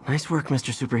 Nice work,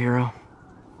 Mr. Superhero.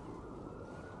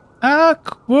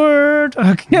 Awkward.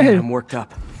 Okay. Man, I'm worked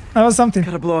up. That was something.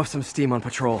 Gotta blow off some steam on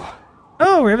patrol.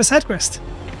 Oh, we have a side quest.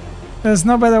 There's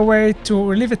no better way to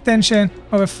relieve the tension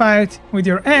of a fight with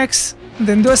your ex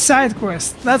than do a side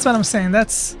quest. That's what I'm saying.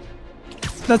 That's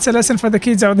That's a lesson for the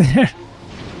kids out there.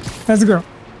 Let's go.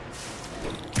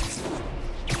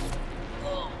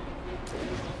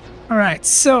 Alright,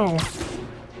 so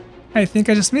I think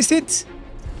I just missed it.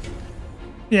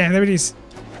 Yeah, there it is.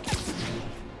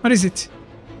 What is it?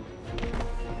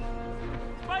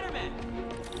 Spider-Man.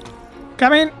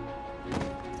 Come in.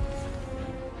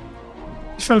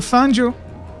 If I'll find you.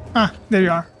 Ah, there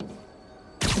you are.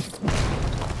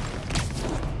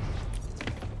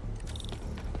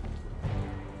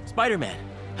 Spider-Man,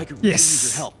 I could really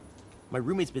use your help. My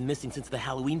roommate's been missing since the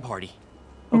Halloween party.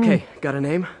 Okay, got a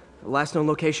name? Last known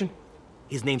location?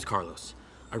 His name's Carlos.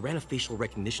 I ran a facial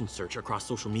recognition search across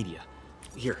social media.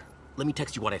 Here, let me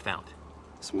text you what I found.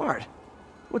 Smart.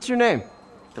 What's your name?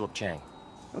 Philip Chang.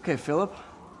 Okay, Philip.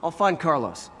 I'll find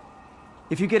Carlos.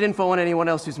 If you get info on anyone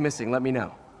else who's missing, let me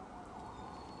know.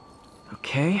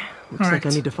 Okay, looks like I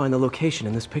need to find the location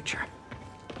in this picture.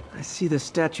 I see the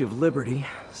Statue of Liberty,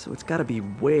 so it's gotta be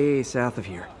way south of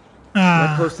here.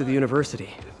 Not close to the university.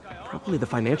 Probably the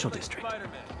financial district.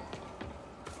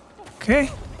 Okay.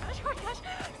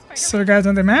 So guys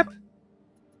on the map.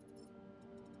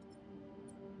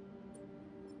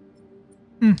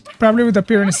 Probably would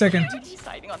appear in a second.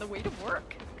 Deciding on the way to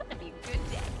work. Gonna be a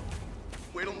good day.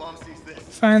 Wait till Mom sees this.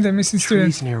 Find the missing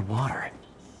students. Trees near water.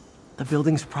 The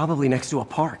building's probably next to a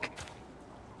park.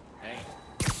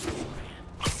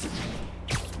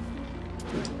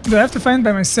 Do I have to find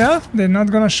by myself? They're not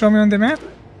gonna show me on the map?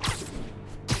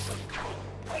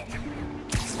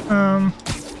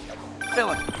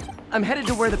 Philip, I'm headed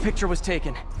to where the picture was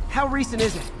taken. How recent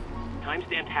is it?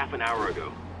 Timestamped half an hour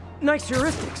ago. Nice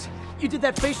heuristics. You did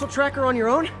that facial tracker on your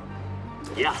own?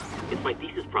 Yeah, it's my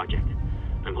thesis project.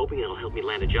 I'm hoping it'll help me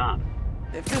land a job.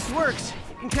 If this works,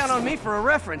 you can count on me for a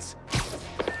reference.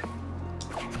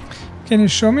 Can you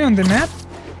show me on the map?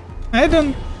 I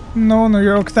don't know New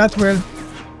York that well.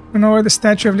 I know where the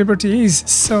Statue of Liberty is,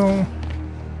 so...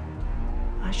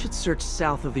 I should search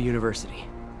south of the university.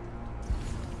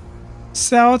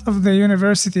 South of the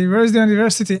university. Where's the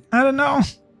university? I don't know.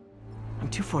 I'm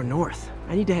too far north.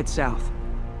 I need to head south.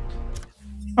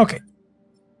 Okay.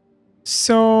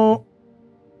 So...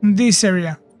 this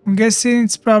area. I'm guessing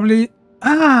it's probably...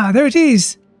 Ah, there it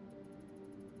is!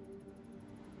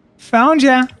 Found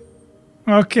ya!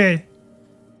 Okay.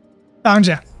 Found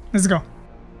ya. Let's go.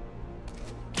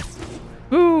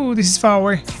 Ooh, this is far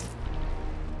away.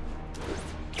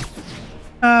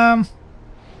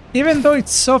 Even though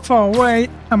it's so far away,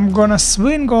 I'm gonna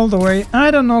swing all the way. I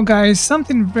don't know, guys.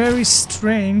 Something very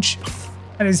strange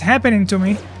that is happening to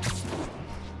me.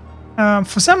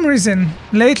 For some reason,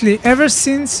 lately, ever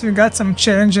since we got some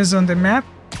challenges on the map,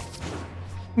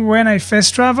 when I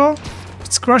fast travel,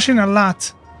 it's crashing a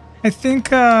lot. I think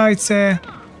it's a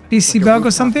PC bug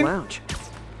or something.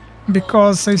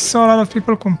 Because I saw a lot of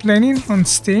people complaining on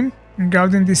Steam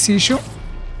regarding this issue.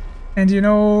 And you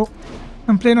know,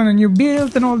 I'm playing on a new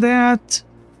build and all that.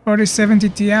 4070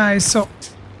 Ti, so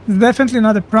it's definitely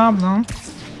not a problem.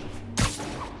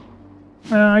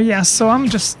 Yeah, so I'm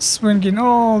just swinging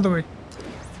all the way.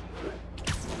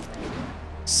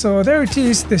 So there it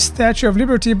is, the Statue of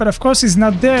Liberty, but of course it's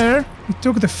not there. He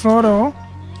took the photo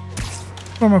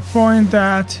from a point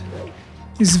that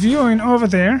is viewing over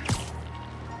there.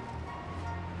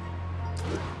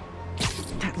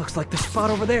 That looks like the spot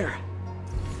over there.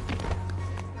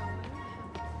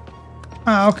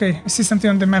 Ah, okay. I see something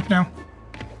on the map now.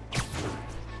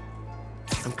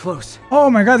 I'm close. Oh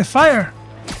my god, the fire!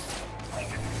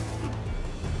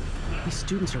 These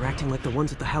students are acting like the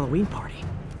ones at the Halloween party.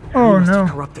 Oh must no.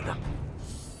 have corrupted them.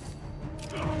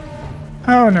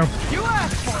 Oh no. You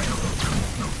asked for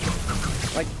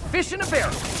it! Like fish in a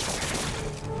barrel.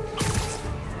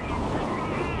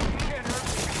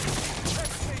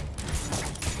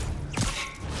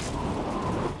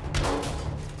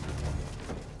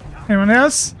 Anyone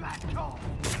else?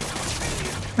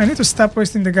 I need to stop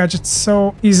wasting the gadgets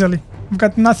so easily. I've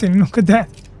got nothing, look at that.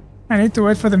 I need to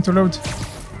wait for them to load.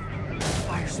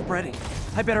 Fire's spreading.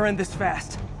 I better end this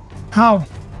fast. How?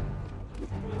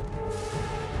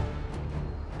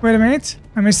 Wait a minute,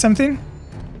 I missed something.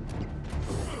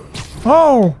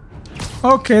 Oh!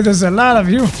 Okay, there's a lot of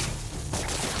you.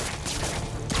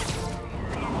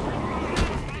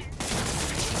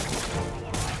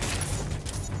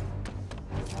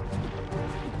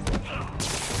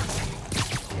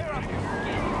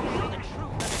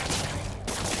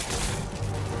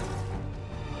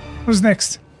 Who's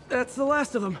next? That's the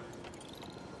last of them.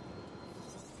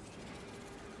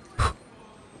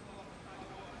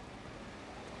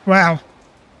 Wow.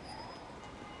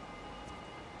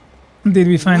 Did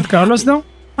we find Carlos though?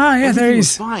 Ah, yeah, there he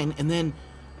is. Fine, and then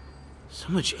so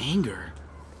much anger.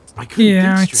 I couldn't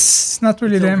Yeah, think it's straight. not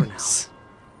really It's over them. now.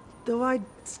 Though I'd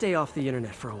stay off the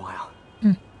internet for a while.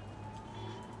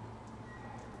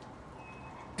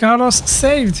 Carlos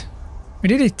saved. We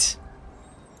did it.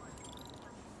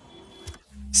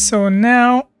 So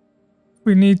now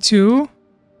we need to...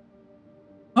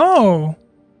 Oh!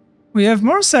 We have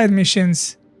more side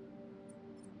missions.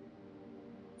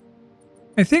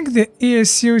 I think the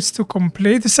ESU is to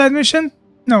complete the side mission?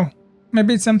 No,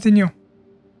 maybe it's something new.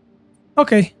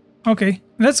 Okay, okay.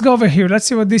 Let's go over here. Let's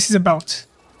see what this is about.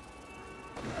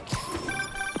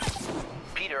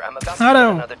 Peter, I'm about to Otto.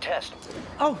 get another test.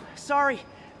 Oh, sorry.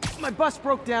 My bus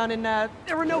broke down and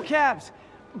there were no cabs.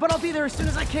 But I'll be there as soon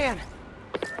as I can.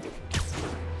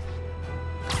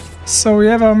 So we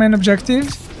have our main objective.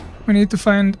 We need to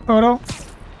find Otto,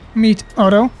 meet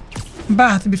Otto.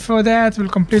 But before that, we'll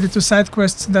complete the 2 side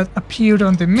quests that appeared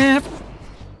on the map.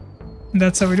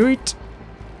 That's how we do it.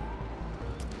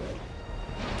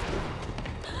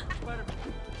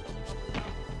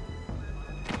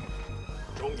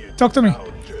 Talk to me.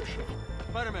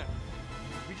 Spider-Man,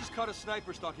 we just caught a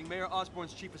sniper stalking Mayor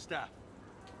Osborn's chief of staff.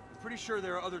 I'm pretty sure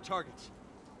there are other targets.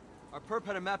 Our perp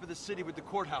had a map of the city with the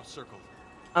courthouse circled.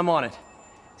 I'm on it.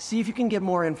 See if you can get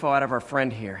more info out of our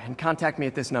friend here and contact me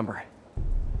at this number.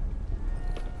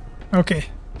 Okay.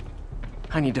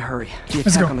 I need to hurry. The Let's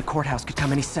attack go. on the courthouse could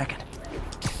come any second.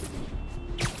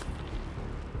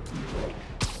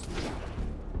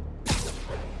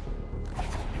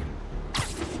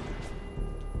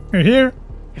 You're here.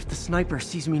 If the sniper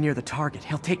sees me near the target,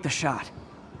 he'll take the shot.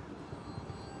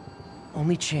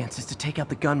 Only chance is to take out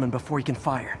the gunman before he can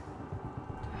fire.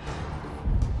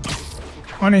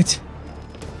 On it.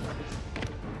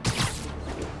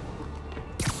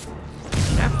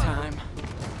 Nap time.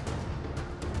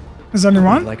 There's only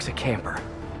Nobody one? likes a camper.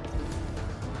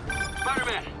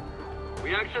 Spider-Man,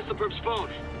 we accessed the perp's phone.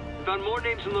 Found more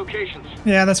names and locations.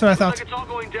 Yeah, that's what I Looks thought. like it's all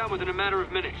going down within a matter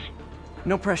of minutes.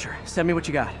 No pressure. Send me what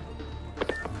you got.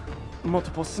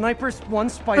 Multiple snipers, one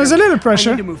spider. There's a little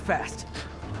pressure. I need to move fast.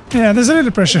 Yeah, there's a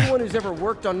little pressure. Anyone who's ever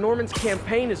worked on Norman's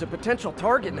campaign is a potential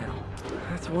target now.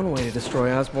 That's one way to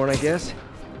destroy Osborn, I guess.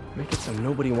 Make it so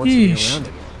nobody wants to be Yeesh. around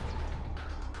him.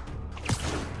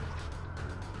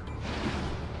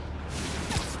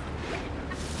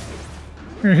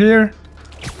 You're here.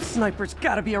 Sniper's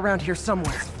gotta be around here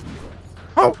somewhere.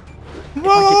 Oh! If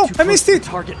Whoa! I, get too I missed close to it! the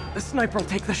target, the sniper will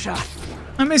take the shot.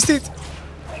 I missed it.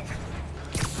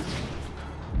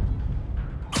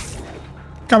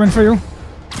 Coming for you.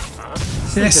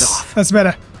 Sneak it Yes, off. that's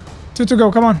better. 2 to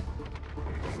go, come on.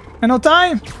 And no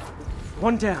time.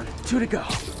 1 down, 2 to go.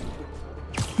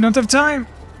 We don't have time.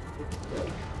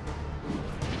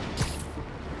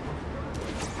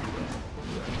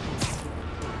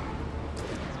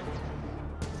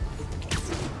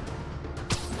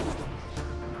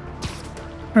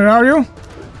 Where are you?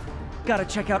 Gotta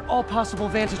check out all possible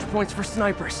vantage points for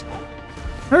snipers.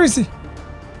 Where is he?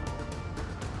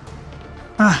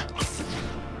 Ah.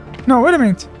 No, wait a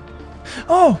minute.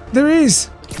 Oh, there he is.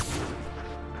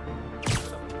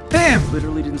 Damn.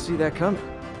 Literally didn't see that coming.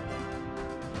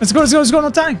 Let's go, let's go, let's go, no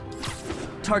time.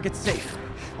 Target safe.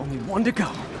 Only 1 to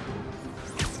go.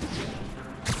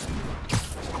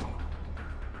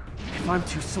 If I'm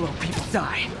too slow, people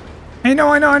die. I know,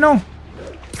 I know, I know.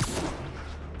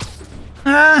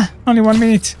 Ah, only 1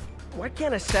 minute. Why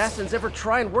can't assassins ever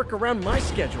try and work around my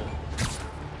schedule?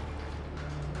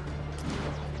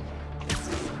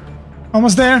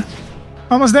 Almost there.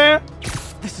 Almost there.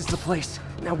 This is the place.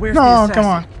 Now where's the No, assassin? come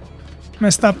on.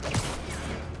 Messed up.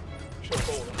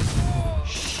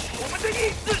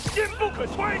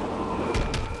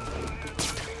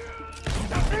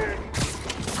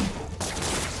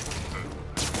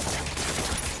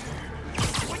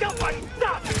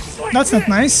 That's not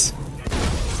nice.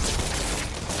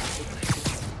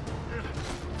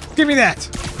 Give me that.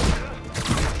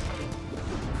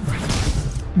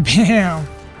 Bam.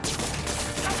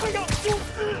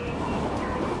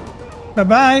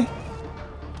 Bye-bye.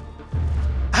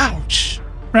 Ouch.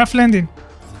 Rough landing.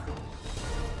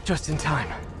 Just in time.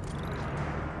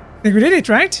 Think we did it,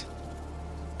 right?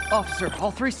 Officer,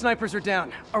 all 3 snipers are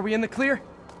down. Are we in the clear?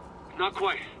 Not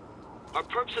quite. Our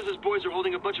perp says his boys are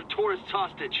holding a bunch of tourists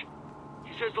hostage.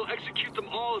 He says they'll execute them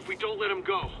all if we don't let them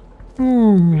go.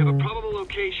 We have a Ooh. probable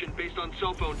location based on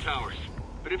cell phone towers.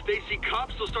 But if they see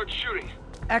cops, they'll start shooting.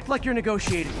 Act like you're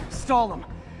negotiating. Stall them.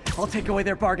 I'll take away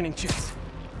their bargaining chips.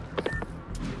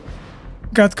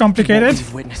 Got complicated.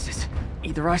 These witnesses.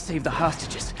 Either I save the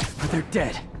hostages, or they're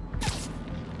dead.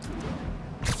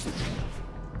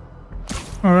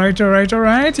 Alright, alright,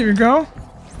 alright. Here we go.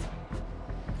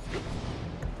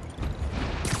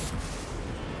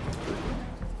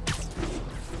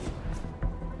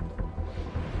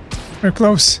 We're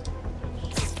close.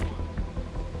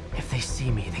 If they see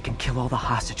me, they can kill all the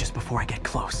hostages before I get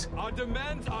close. Our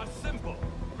demands are simple.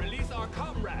 Release our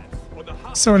comrades, or the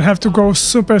So we'll have to go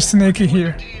super sneaky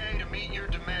here.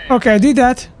 Okay, I did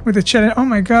that with the challenge. Oh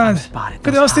my god. Spotted. Look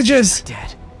at the hostages.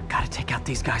 Dead. Gotta take out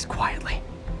these guys quietly.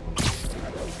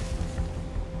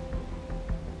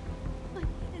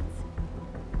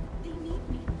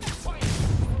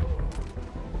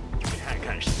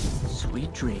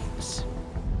 Sweet dreams.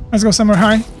 Let's go somewhere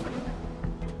high.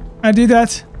 I did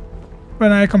that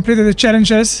when I completed the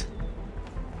challenges.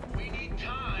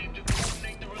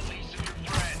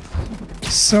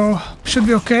 So, should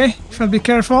be okay if I'll be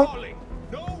careful.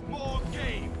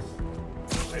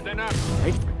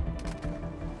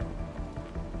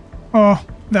 Oh,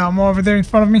 there are more over there in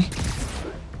front of me.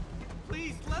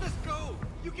 Please let us go.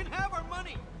 You can have our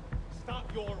money.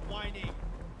 Stop your whining.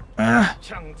 Ah.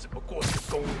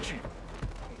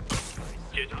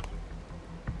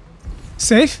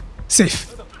 Safe?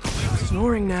 Safe.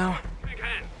 Snoring now.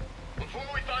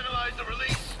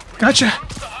 Gotcha.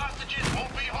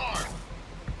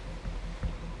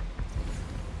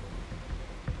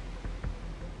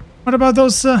 What about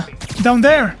those down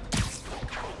there?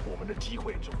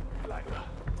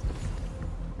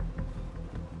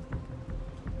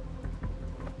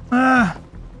 Ah.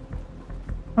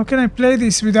 How can I play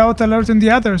this without alerting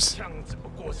the others?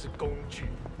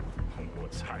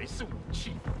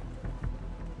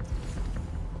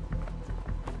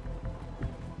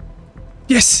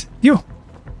 Yes, you.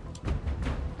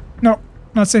 No,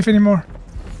 not safe anymore.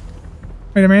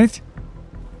 Wait a minute.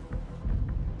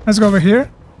 Let's go over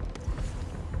here.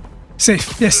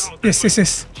 Safe. Yes, yes, yes,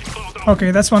 yes.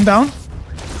 Okay, that's one down.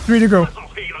 3 to go.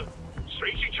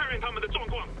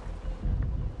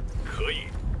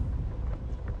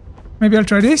 Maybe I'll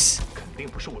try this.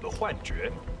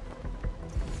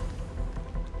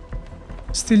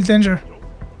 Still danger.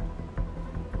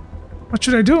 What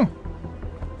should I do?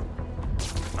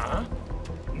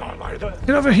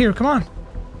 Get over here, come on.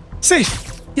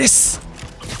 Safe. Yes.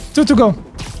 2 to go.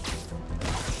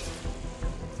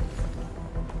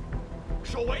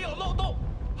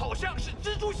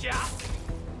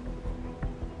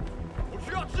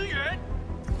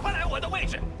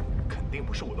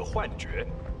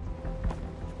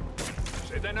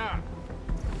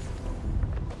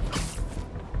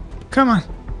 Come on.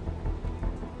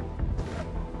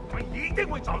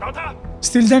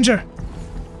 Still danger.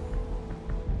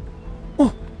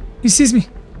 Oh, he sees me.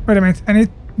 Wait a minute, I need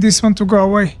this one to go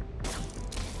away.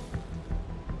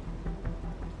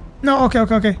 No, okay,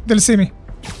 okay, okay. They'll see me.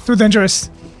 Too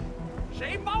dangerous.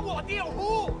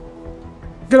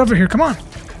 Get over here, come on.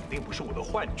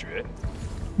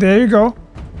 There you go.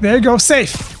 There you go,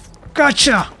 safe.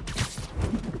 Gotcha.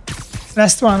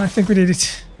 Last one, I think we did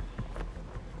it.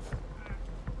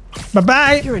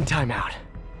 Bye-bye. You're in timeout.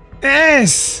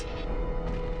 Yes.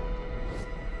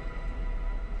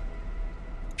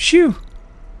 Phew.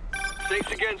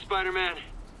 Thanks again, Spider-Man.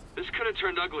 This could have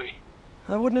turned ugly.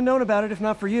 I wouldn't have known about it if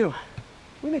not for you.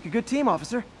 We make a good team,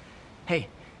 officer. Hey,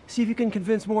 see if you can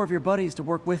convince more of your buddies to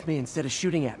work with me instead of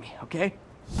shooting at me, okay?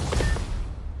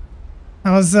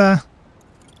 That was,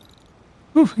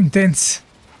 intense.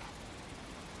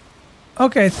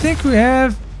 Okay, I think we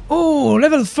have... Oh,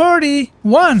 level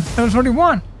 41! Level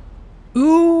 41!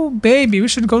 Ooh, baby, we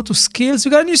should go to skills.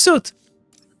 You got a new suit!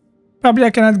 Probably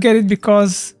I cannot get it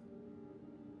because...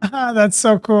 Ah, that's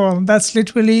so cool. That's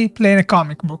literally playing a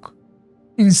comic book.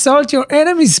 Insult your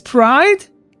enemy's pride?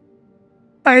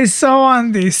 I so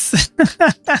want this.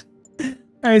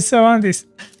 I so want this.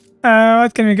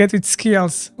 What can we get with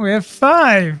skills? We have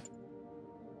 5.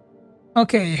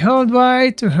 Okay, hold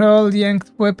Y to hurl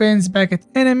yanked weapons back at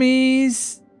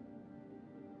enemies.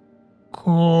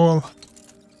 Cool.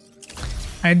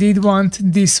 I did want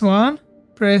this one.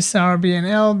 Press RB and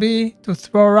LB to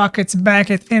throw rockets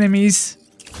back at enemies.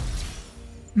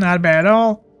 Not bad at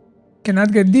all.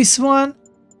 Cannot get this one.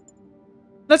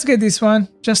 Let's get this one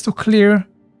just to clear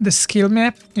the skill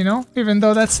map, you know, even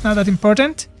though that's not that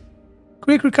important.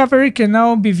 Quick recovery can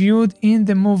now be viewed in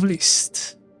the move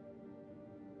list.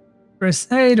 Press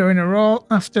A or in a roll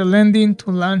after landing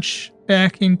to launch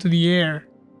back into the air.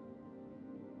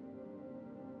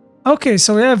 Okay,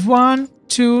 so we have 1,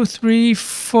 2, 3,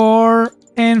 4,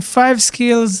 and 5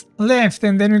 skills left,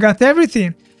 and then we got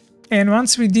everything. And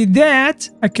once we did that,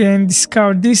 I can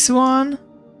discard this one,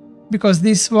 because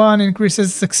this one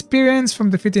increases experience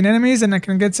from defeating enemies, and I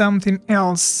can get something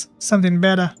else, something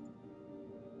better.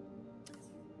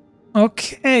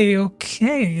 Okay,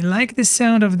 okay, like the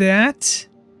sound of that.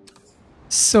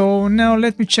 So now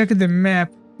let me check the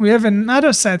map. We have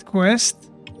another side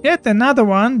quest. yet another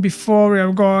one before we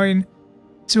are going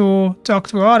to talk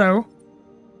to Otto.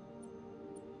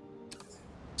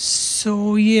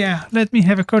 So yeah, let me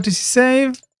have a courtesy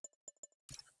save.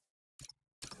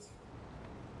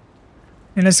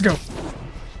 And let's go.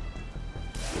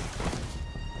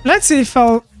 Let's see if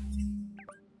I'll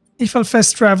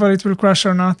fast travel it will crash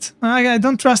or not. I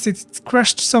don't trust it. It's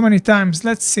crashed so many times.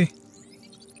 Let's see.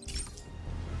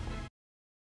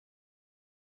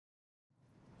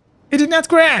 It did not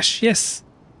crash! Yes.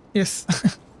 Yes.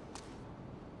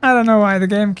 I don't know why the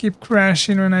game keeps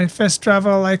crashing when I fast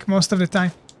travel like most of the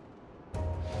time.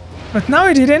 But now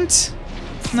it didn't.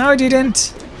 Now it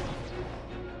didn't.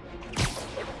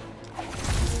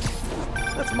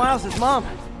 That's Miles' mom.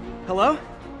 Hello?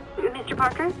 Mr.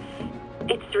 Parker?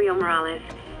 It's Rio Morales.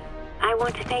 I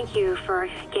want to thank you for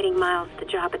getting Miles the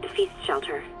job at the feast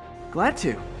shelter. Glad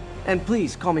to. And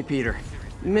please call me Peter.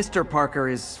 Mr. Parker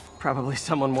is probably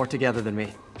someone more together than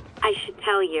me. I should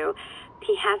tell you,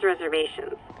 he has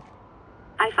reservations.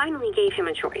 I finally gave him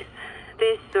a choice.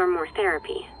 This or more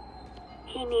therapy.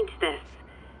 He needs this.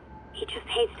 He just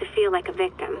hates to feel like a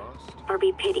victim or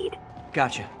be pitied.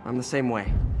 Gotcha. I'm the same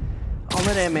way. I'll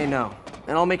let Aunt May know,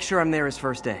 and I'll make sure I'm there his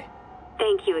first day.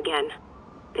 Thank you again.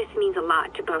 This means a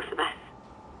lot to both of us.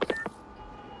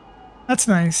 That's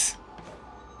nice.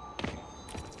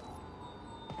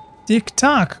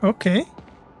 Tick-tock, okay.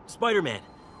 Spider-Man.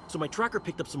 So my tracker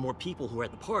picked up some more people who were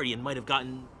at the party and might have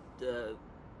gotten,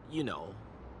 you know.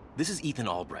 This is Ethan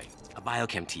Albright, a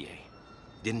biochem TA.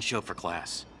 Didn't show up for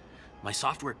class. My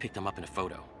software picked him up in a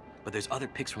photo, but there's other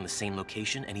pics from the same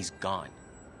location and he's gone.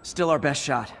 Still our best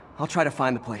shot. I'll try to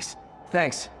find the place.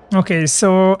 Thanks. Okay,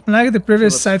 so like the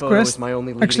previous side quest,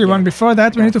 actually one before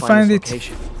that, we need to find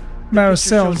it by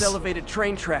ourselves. Shows elevated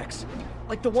train tracks,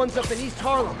 like the ones up in East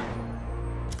Harlem.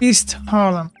 East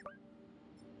Harlem.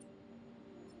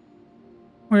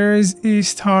 Where is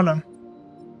East Harlem?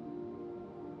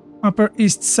 Upper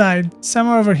East Side.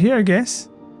 Somewhere over here, I guess.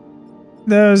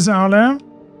 There's Harlem.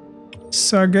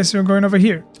 So I guess we're going over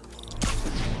here.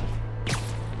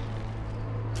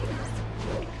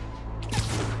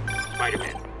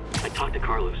 Spider-Man, I talked to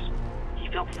Carlos. He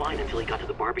felt fine until he got to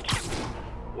the barbecue.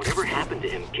 Whatever happened to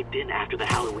him kicked in after the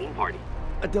Halloween party.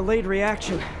 A delayed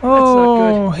reaction. Oh, that's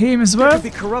not good. Him as well? There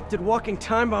could be corrupted walking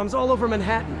time bombs all over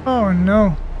Manhattan. Oh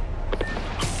no.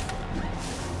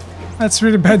 That's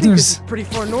really bad news. This is pretty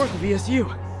far north of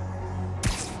ESU.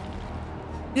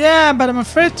 Yeah, but I'm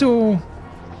afraid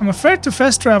to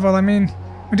fast travel. I mean,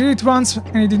 we did it once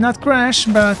and it did not crash,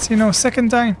 but you know, second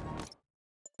time.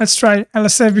 Let's try. As I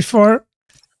said before,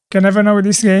 can never know with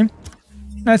this game.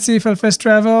 Let's see if I'll fast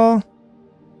travel.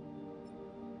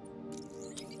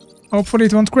 Hopefully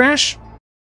it won't crash.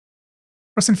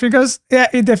 Crossing fingers. Yeah,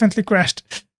 it definitely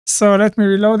crashed. So let me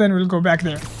reload and we'll go back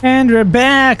there. And we're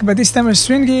back, but this time we're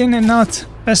swinging and not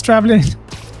fast traveling.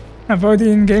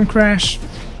 Avoiding game crash.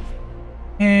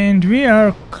 And we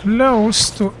are close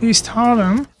to East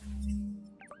Harlem.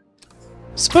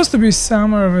 Supposed to be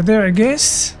somewhere over there, I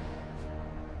guess.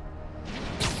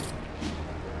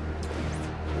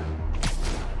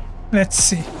 Let's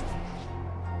see.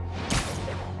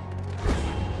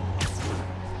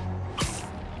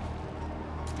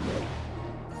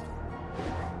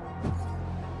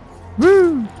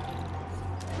 Woo!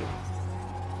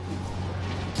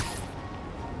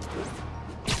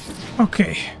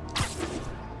 Okay.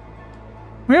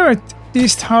 We're at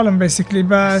East Harlem basically,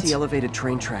 but I see elevated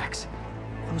train tracks.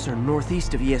 Those are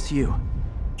northeast of ESU.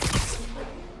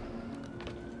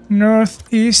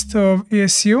 Northeast of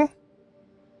ESU.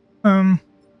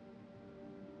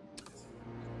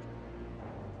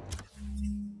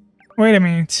 Wait a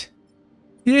minute.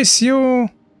 ESU.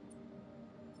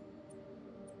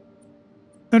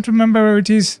 Don't remember where it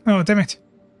is. Oh, damn it.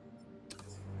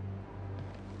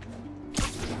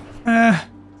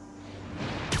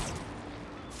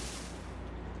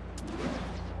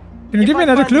 Can you give me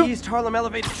another clue? The East Harlem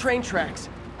elevated train tracks,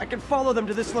 I can follow them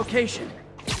to this location.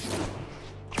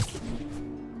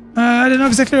 I don't know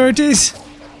exactly where it is.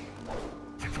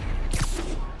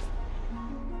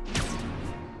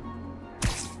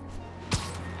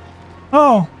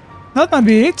 Oh, that might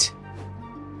be it.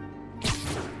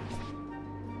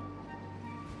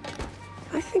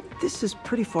 I think this is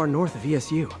pretty far north of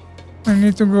ESU. I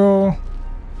need to go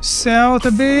south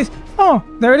a bit. Oh,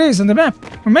 there it is on the map.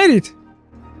 We made it.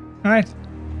 Alright.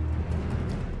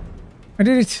 I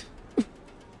did it.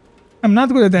 I'm not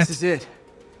good at that. This is it.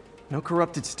 No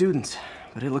corrupted students,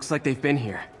 but it looks like they've been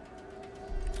here.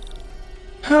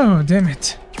 Oh, damn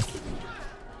it.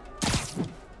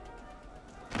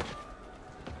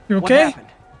 You okay? What happened?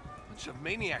 Bunch of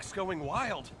maniacs going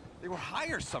wild. They were high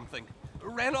or something.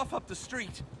 Ran off up the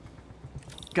street.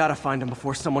 Gotta find him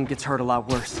before someone gets hurt a lot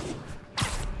worse.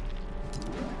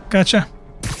 Gotcha.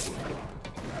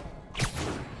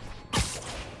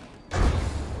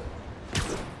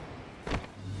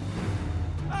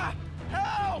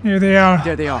 Here they are.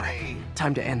 There they are.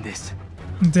 Time to end this.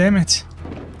 Damn it.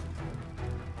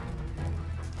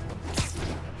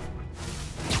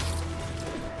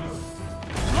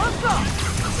 What's up?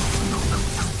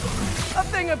 A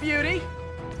thing of beauty.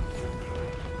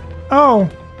 Oh,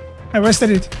 I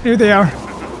wasted it. Here they are.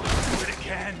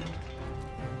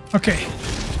 Okay.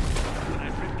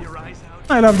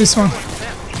 I love this one.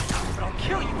 I'll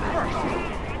kill you first.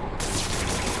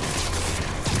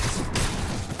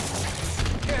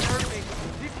 Can't hurt me.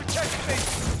 He's protecting me.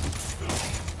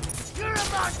 You're a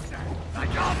monster.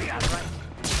 I'll be alright.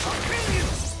 I'll kill you.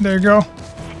 There you go.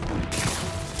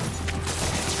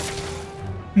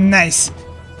 Nice.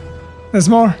 There's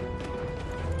more.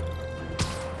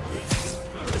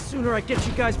 The sooner I get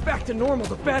you guys back to normal,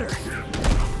 the better.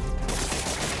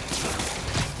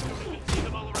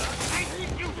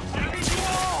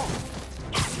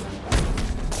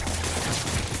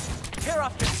 Tear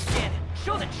off their skin.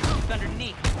 Show the truth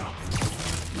underneath.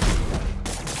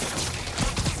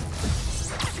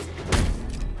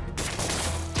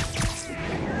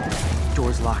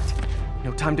 Door's locked.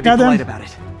 No time to be Got them. polite about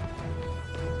it.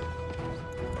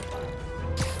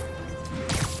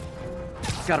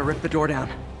 Gotta rip the door down.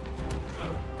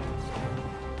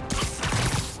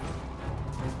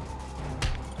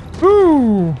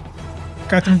 Ooh.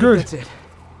 Got them good. That's it.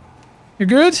 You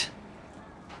good?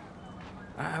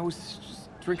 I was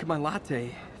just drinking my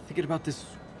latte, thinking about this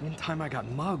one time I got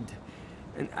mugged.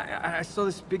 And I saw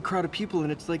this big crowd of people,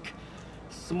 and it's like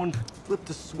someone flipped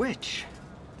a switch.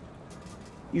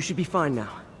 You should be fine now.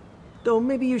 Though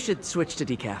maybe you should switch to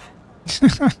decaf.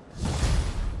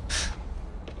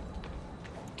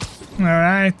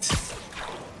 Alright.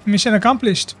 Mission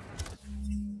accomplished.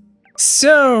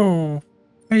 So,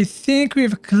 I think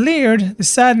we've cleared the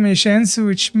side missions,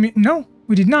 which no,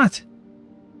 we did not.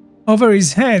 Over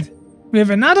his head. We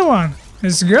have another one.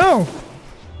 Let's go.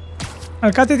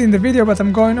 I'll cut it in the video, but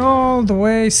I'm going all the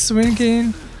way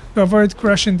swinging to avoid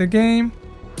crashing the game.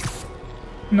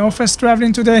 No fast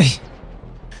traveling today.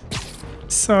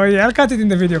 So yeah, I'll cut it in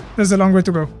the video. There's a long way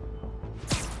to go.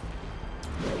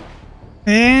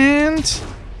 And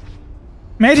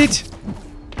made it.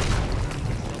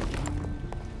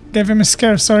 Gave him a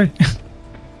scare, sorry.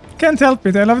 Can't help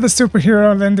it, I love the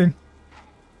superhero landing.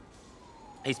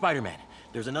 Hey, Spider-Man,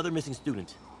 there's another missing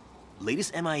student.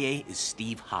 Latest MIA is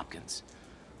Steve Hopkins.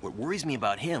 What worries me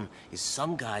about him is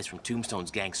some guys from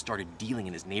Tombstone's gang started dealing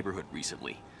in his neighborhood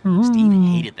recently. Ooh. Steve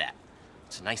hated that.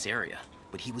 It's a nice area,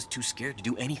 but he was too scared to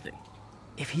do anything.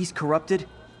 If he's corrupted,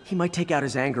 he might take out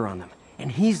his anger on them,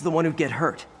 and he's the one who'd get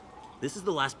hurt. This is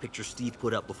the last picture Steve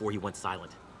put up before he went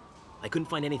silent. I couldn't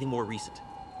find anything more recent.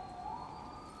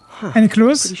 Huh. Any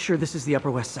clues? Pretty sure this is the Upper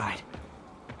West Side.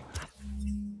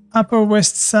 Upper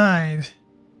West Side.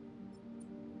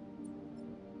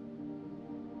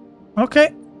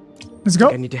 Okay, let's go.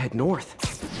 I need to head north.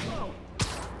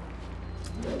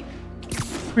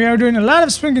 We are doing a lot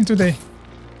of swinging today.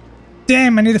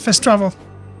 Damn, I need a fast travel.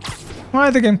 Why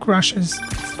the game crashes?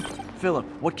 Philip,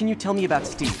 what can you tell me about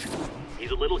Steve?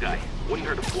 He's a little guy. Wouldn't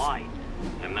hurt to fly.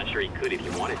 I'm not sure he could if he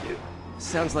wanted to.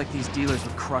 Sounds like these dealers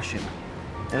would crush him.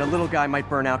 And a little guy might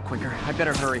burn out quicker. I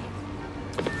better hurry.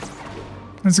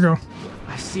 Let's go.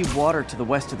 I see water to the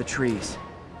west of the trees.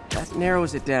 That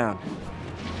narrows it down.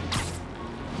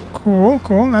 Cool,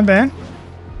 cool, not bad.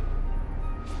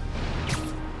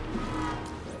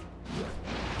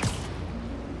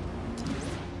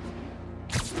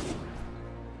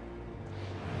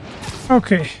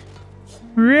 Okay,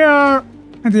 we are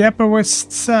at the Upper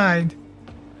West Side.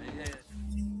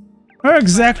 Where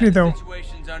exactly though?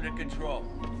 Situation's under control.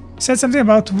 Said something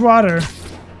about water,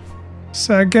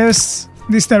 so I guess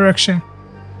this direction.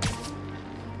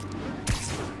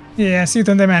 Yeah, I see it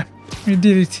on the map. We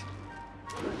did it.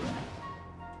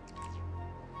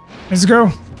 Let's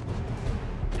go.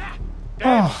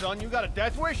 Damn, Oh. son, you got a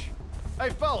death wish? Hey,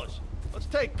 fellas, let's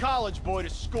take college boy to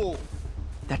school.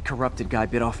 That corrupted guy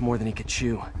bit off more than he could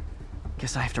chew.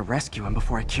 Guess I have to rescue him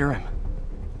before I cure him.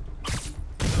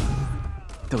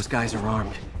 Those guys are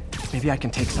armed. Maybe I can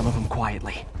take some of them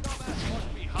quietly.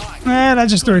 And I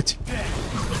just do it.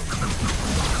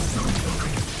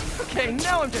 Okay,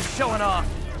 now I'm just showing off.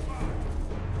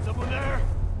 Someone there?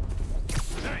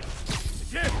 Hey,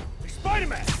 it's him! It's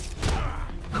Spider-Man!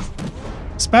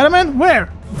 Spider-Man?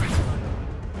 Where?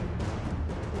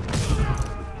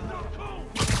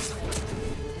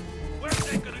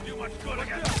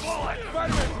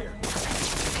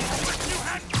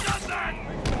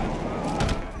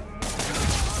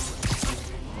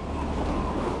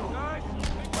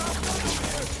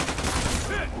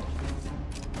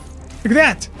 Look at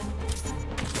that.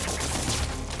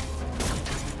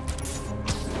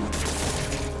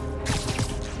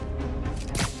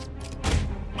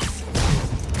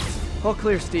 All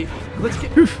clear, Steve. Let's get...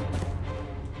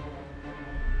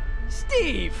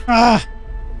 Steve! Ah!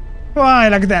 Why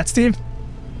like that, Steve?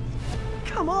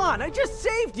 Come on, I just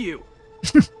saved you!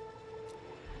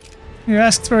 You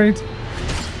asked for it.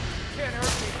 Can't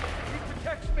hurt me. He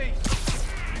protects me.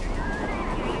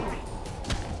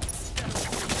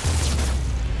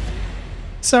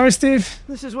 Sorry, Steve.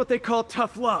 This is what they call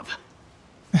tough love.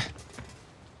 Oh,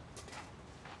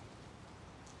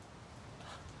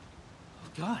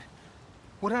 God.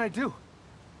 What did I do?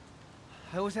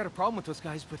 I always had a problem with those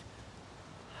guys, but...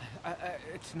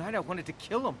 tonight I wanted to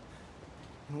kill them.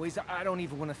 In ways I don't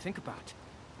even want to think about.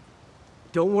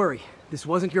 Don't worry. This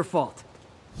wasn't your fault.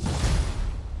 This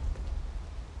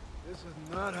is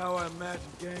not how I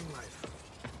imagined gang life.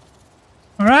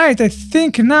 Alright, I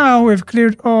think now we've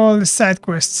cleared all the side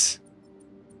quests.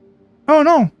 Oh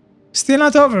no! Still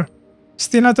not over.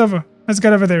 Still not over. Let's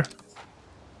get over there.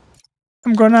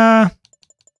 I'm gonna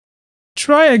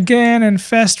try again and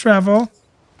fast travel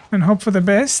and hope for the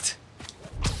best.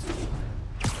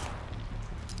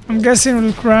 I'm guessing it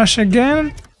will crash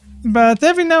again, but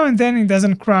every now and then it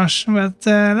doesn't crash. But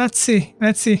let's see.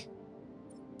 Let's see.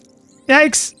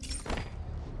 Yikes!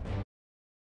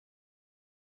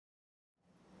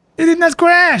 It did not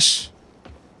crash!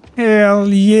 Hell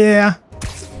yeah!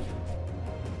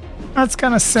 That's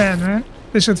kinda sad, man.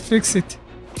 They should fix it.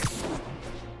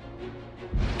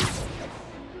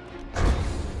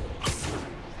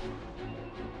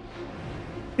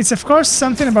 It's of course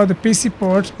something about the PC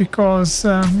port, because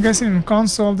I'm guessing in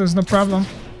console there's no problem.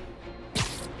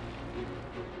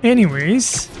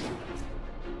 Anyways...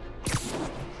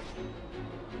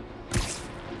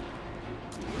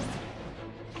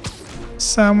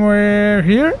 somewhere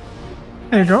here?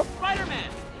 There you go.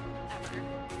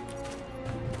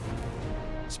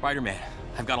 Spider-Man,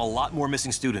 I've got a lot more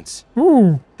missing students.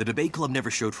 Ooh. The debate club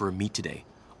never showed for a meet today.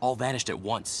 All vanished at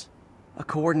once. A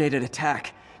coordinated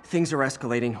attack. Things are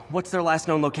escalating. What's their last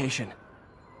known location?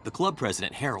 The club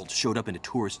president, Harold, showed up in a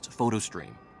tourist's photo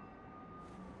stream.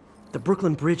 The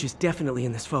Brooklyn Bridge is definitely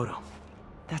in this photo.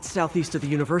 That's southeast of the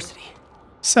university.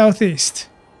 Southeast.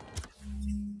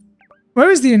 Where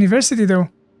is the university, though?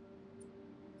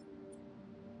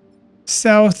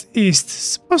 Southeast.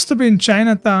 Supposed to be in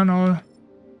Chinatown, or...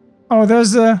 oh,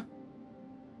 there's a...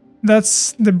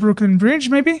 that's the Brooklyn Bridge,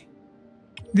 maybe?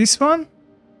 This one?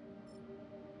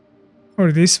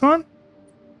 Or this one?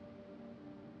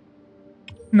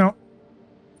 No.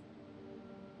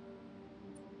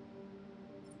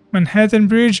 Manhattan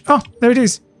Bridge. Oh, there it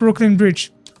is. Brooklyn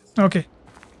Bridge. Okay.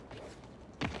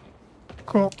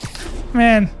 Cool.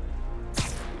 Man.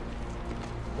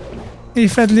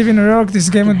 If I'd live in a rock, this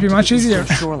game would be much easier.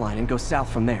 Shoreline and go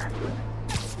south from there.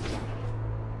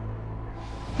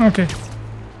 Okay.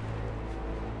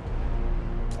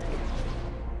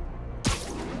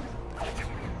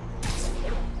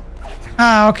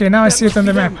 Ah, okay, now I see it on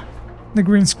the map. The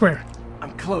green square.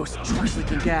 I'm close. Truck's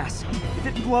leaking gas. If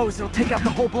it blows, it'll take out the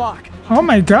whole block. Oh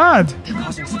my god! They're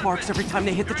causing sparks every time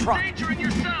they hit the truck.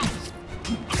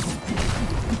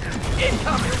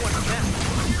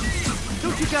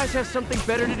 Don't you guys have something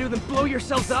better to do than blow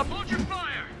yourselves up? Hold your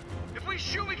fire. If we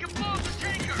shoot, we can blow up the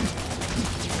tanker.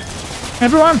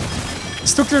 Everyone,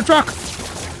 stick to the truck.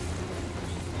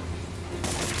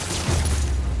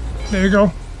 There you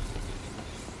go.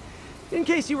 In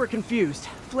case you were confused,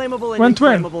 flammable and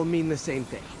inflammable mean the same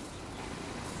thing.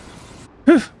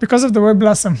 Because of the word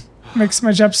blossom, makes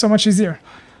my job so much easier.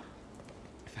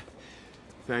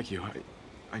 Thank you.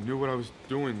 I knew what I was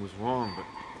doing was wrong, but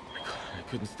I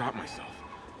couldn't stop myself.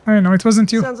 I know, it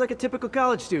wasn't you. Sounds like a typical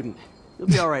college student. You'll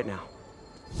be alright now.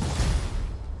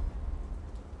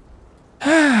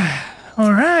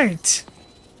 Alright.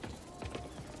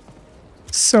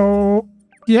 So,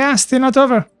 yeah, still not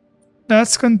over.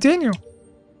 Let's continue.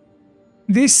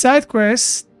 This side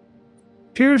quest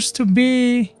appears to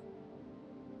be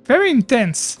very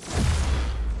intense.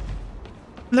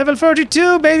 Level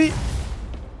 42, baby!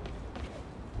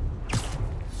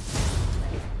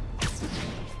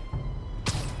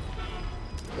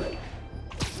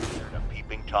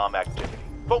 Peeping Tom activity.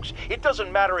 Folks, it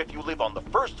doesn't matter if you live on the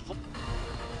first floor.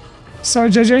 Sorry,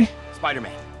 JJ.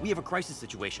 Spider-Man, we have a crisis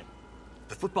situation.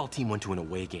 The football team went to an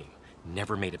away game.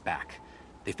 Never made it back.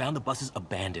 They found the buses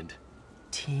abandoned.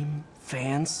 Team,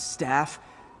 fans, staff.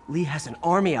 Lee has an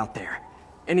army out there.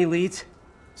 Any leads?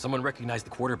 Someone recognized the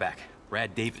quarterback,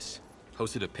 Brad Davis.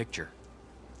 Posted a picture.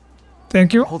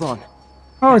 Thank you. Hold on.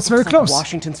 Oh, it's very close.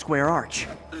 Washington Square Arch.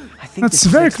 I think that's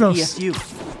very close. ESU.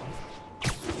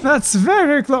 That's very,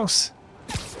 very close.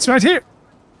 It's right here.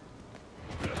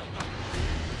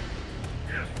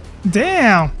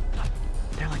 Damn.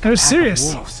 They're like They're a pack of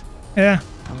serious. wolves. Yeah.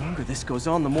 The longer this goes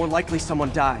on, the more likely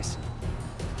someone dies.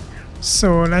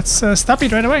 So let's stop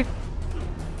it right away.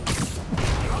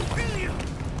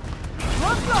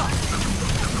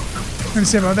 Let's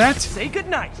see about that. Say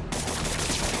goodnight.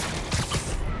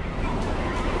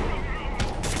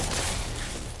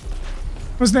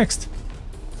 What's next?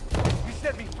 You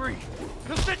set me free.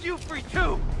 He'll set you free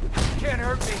too. You can't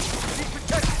hurt me. He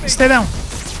protects me. Stay down.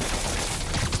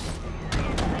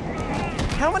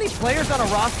 How many players on a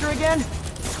roster again?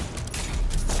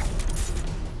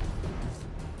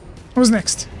 Who's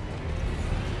next?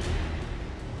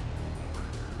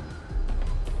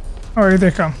 Oh, here they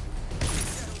come.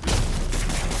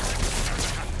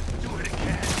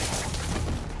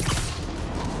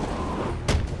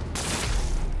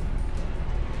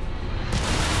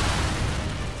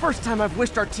 First time I've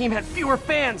wished our team had fewer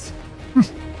fans.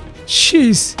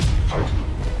 Jeez.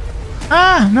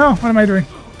 Ah, no. What am I doing?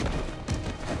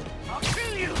 I'll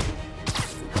kill you.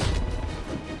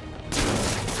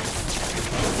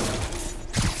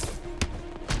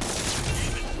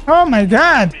 Oh my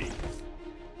god.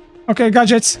 Okay,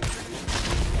 gadgets.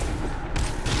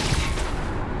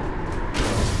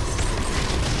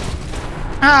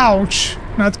 Ouch.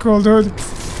 Not cool, dude.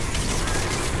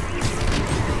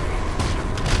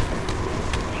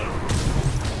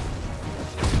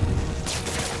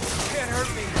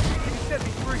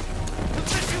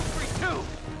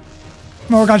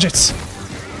 More gadgets.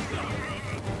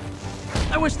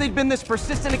 I wish they'd been this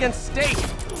persistent against State.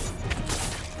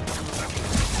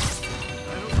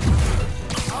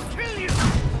 I'll kill you.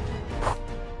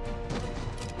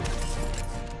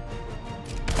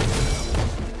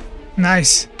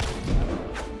 Nice.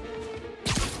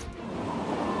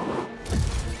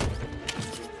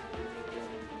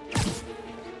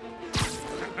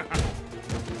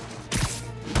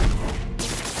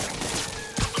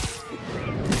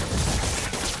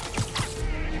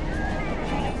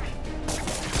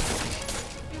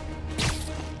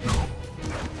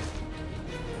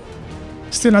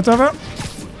 Still not over?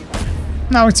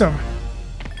 Now it's over.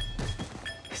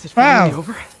 Is it finally Wow.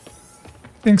 over?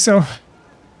 Think so.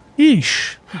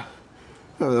 Eesh.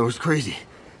 Oh, that was crazy.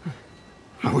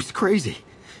 That was crazy.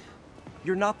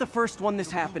 You're not the first one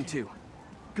this happened to.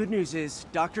 Good news is,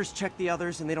 doctors checked the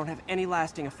others and they don't have any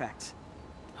lasting effects.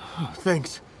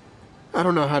 Thanks. I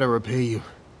don't know how to repay you.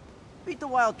 Beat the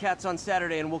Wildcats on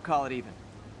Saturday and we'll call it even.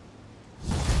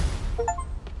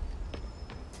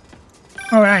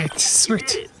 Alright,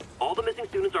 sweet. All the missing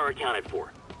students are accounted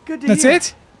for. Good to That's hear.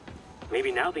 it? Maybe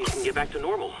now things can get back to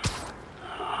normal.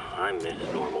 I miss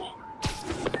normal.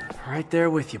 Right there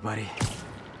with you, buddy.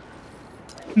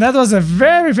 That was a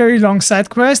very, very long side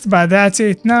quest, but that's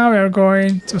it. Now we are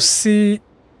going to see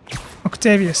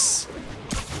Octavius.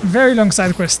 Very long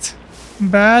side quest,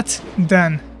 but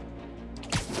done.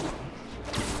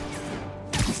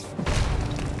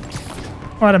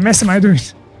 What a mess am I doing?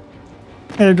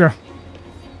 There you go.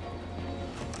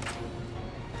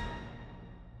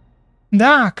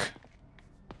 Doc,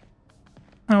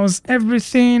 how's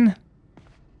everything?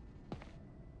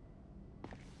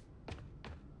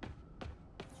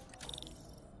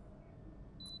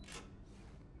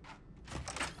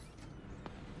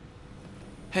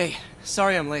 Hey,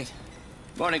 sorry I'm late.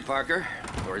 Morning, Parker.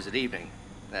 Or is it evening?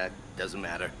 That doesn't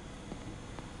matter.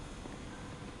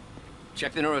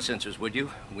 Check the neurosensors, would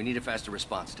you? We need a faster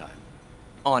response time.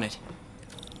 On it.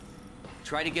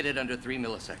 Try to get it under 3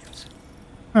 milliseconds.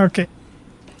 Okay.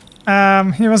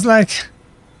 He was like,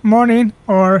 morning,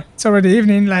 or it's already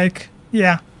evening, like,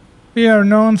 yeah, we are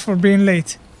known for being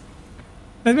late.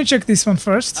 Let me check this one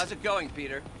first. How's it going,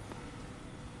 Peter?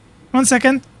 1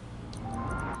 second.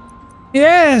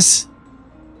 Yes!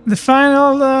 The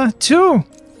final 2.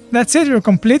 That's it, we're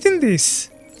completing this.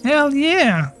 Hell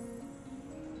yeah!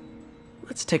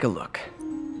 Let's take a look.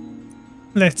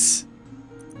 Let's.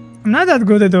 I'm not that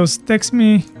good at those. Takes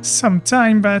me some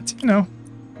time, but, you know,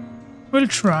 we'll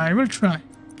try, we'll try.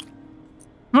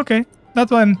 Okay,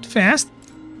 that went fast.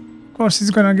 Of course,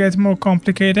 it's gonna get more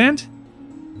complicated.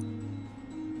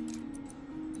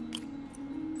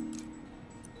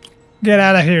 Get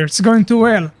out of here, it's going too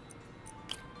well.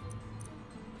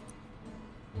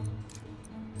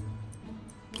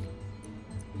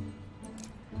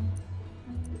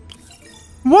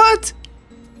 What?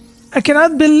 I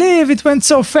cannot believe it went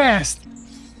so fast.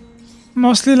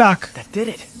 Mostly luck. That did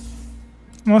it.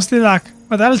 Mostly luck,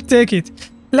 but I'll take it.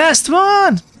 Last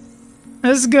one!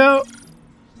 Let's go.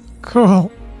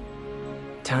 Cool.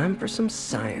 Time for some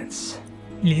science.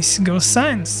 Let's go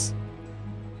science.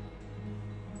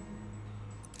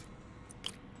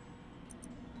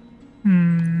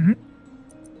 Hmm.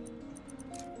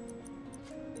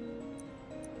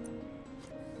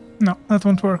 No, that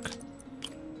won't work.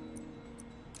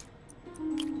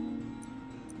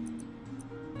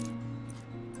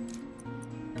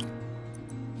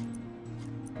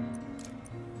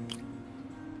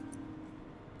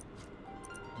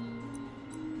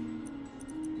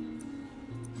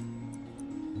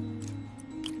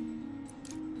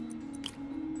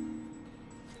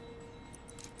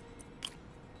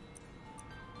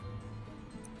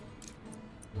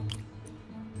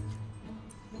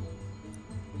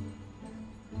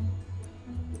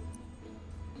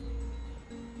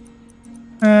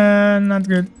 Not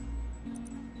good.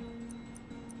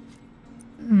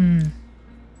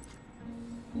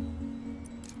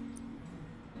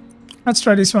 Let's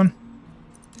try this one.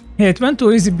 Yeah, it went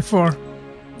too easy before.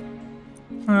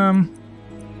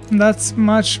 That's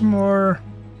much more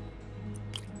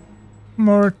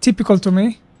typical to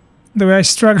me, the way I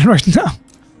struggle right now.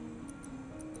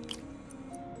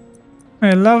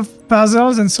 I love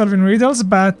puzzles and solving riddles,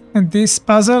 but in this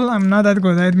puzzle I'm not that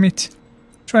good, I admit.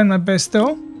 Trying my best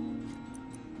though.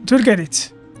 But we'll get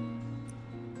it.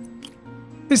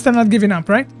 This time not giving up,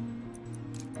 right?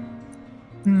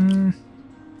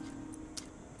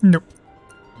 Nope.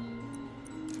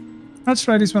 Let's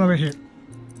try this one over here.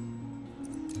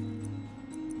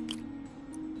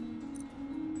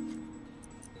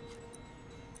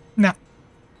 No.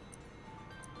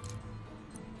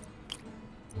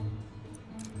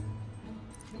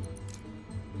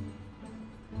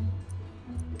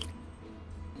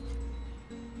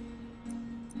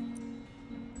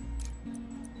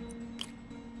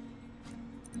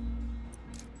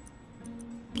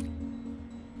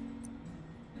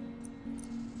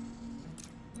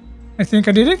 I think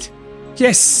I did it.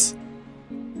 Yes!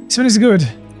 This one is good.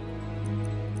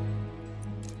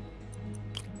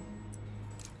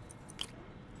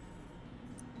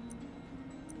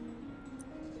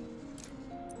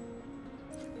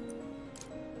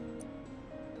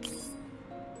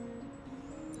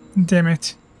 Damn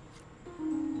it.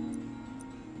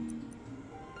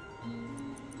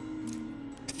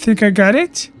 I think I got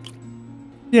it.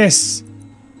 Yes.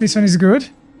 This one is good.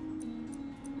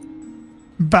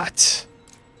 But,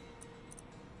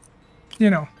 you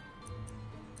know.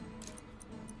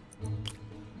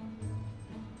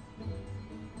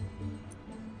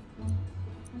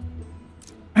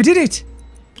 I did it!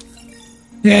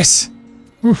 Yes!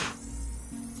 Oof.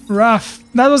 Rough.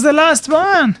 That was the last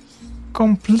one!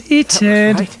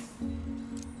 Completed. Right.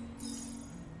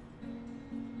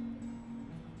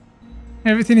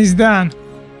 Everything is done.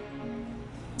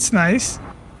 It's nice.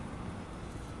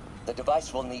 The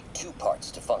device will need two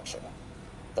parts to function.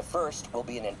 The first will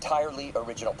be an entirely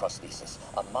original prosthesis,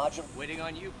 a module... Waiting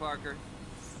on you, Parker.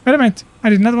 Wait a minute. I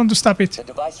did not want to stop it. The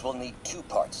device will need two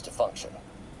parts to function.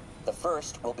 The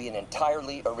first will be an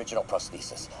entirely original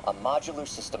prosthesis, a modular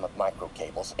system of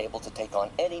microcables able to take on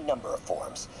any number of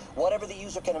forms, whatever the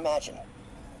user can imagine.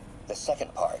 The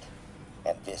second part,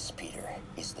 and this, Peter,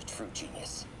 is the true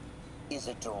genius, is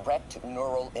a direct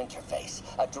neural interface,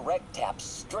 a direct tap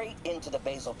straight into the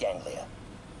basal ganglia.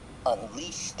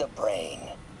 Unleash the brain,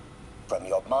 from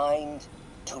your mind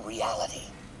to reality.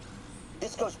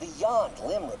 This goes beyond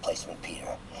limb replacement,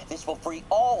 Peter. This will free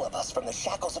all of us from the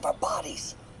shackles of our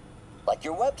bodies. Like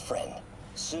your web friend,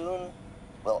 soon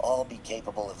we'll all be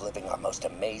capable of living our most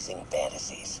amazing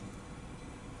fantasies.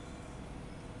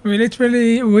 We're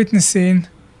literally witnessing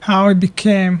how he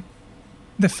became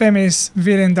the famous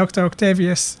villain Dr.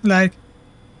 Octavius, like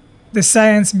the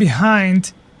science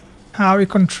behind how he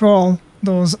controls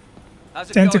those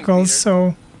tentacles.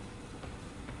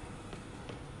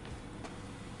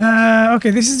 Okay,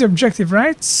 this is the objective,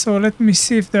 right? So let me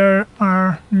see if there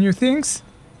are new things.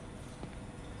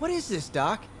 What is this,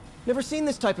 Doc? Never seen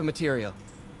this type of material.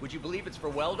 Would you believe it's for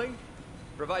welding?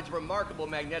 Provides remarkable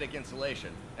magnetic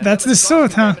insulation. That's the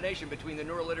suit, huh? Between the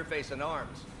neural interface and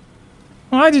arms.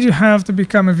 Why did you have to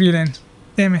become a villain?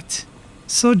 Damn it.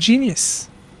 So genius.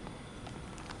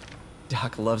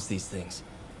 Doc loves these things.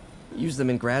 Used them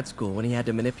in grad school when he had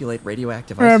to manipulate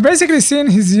radioactive We're basically seeing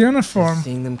his uniform. Just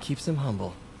seeing them keeps him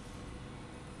humble.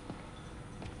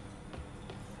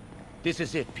 This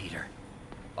is it, Peter.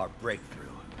 Our breakthrough.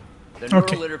 The neural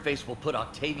interface will put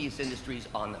Octavius Industries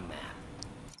on the map.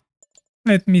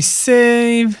 Let me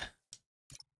save.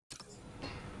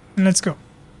 And let's go.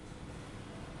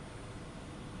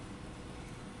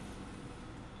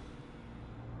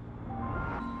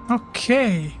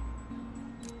 Okay.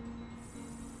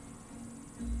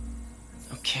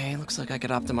 Okay, looks like I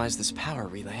could optimize this power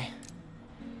relay.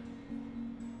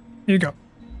 Here you go.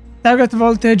 Target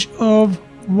voltage of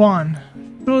 1.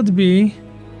 should be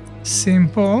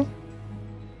simple.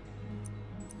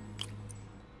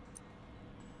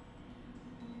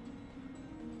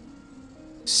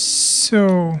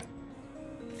 So,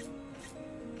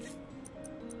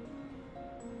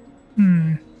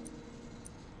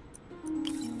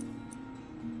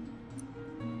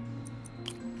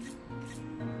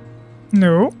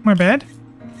 no, my bad.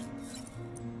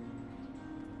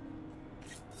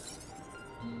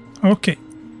 Okay.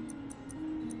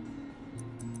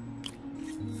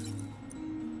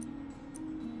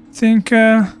 Think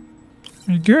we're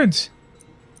good.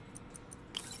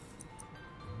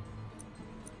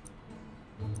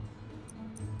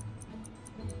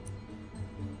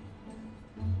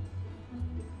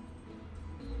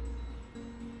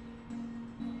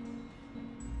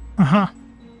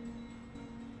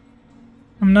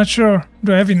 I'm not sure.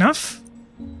 Do I have enough?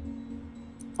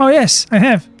 Oh yes, I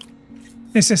have.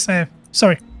 Yes, I have.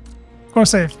 Sorry. Of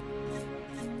course I have.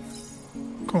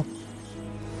 Cool.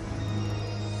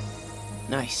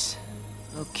 Nice.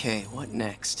 Okay, what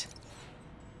next?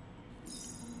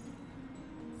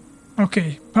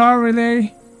 Okay, power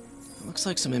relay. Looks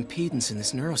like some impedance in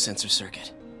this neurosensor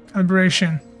circuit.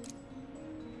 Calibration.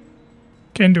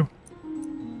 Can do.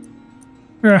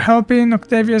 We are helping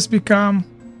Octavius become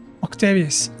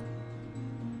Octavius.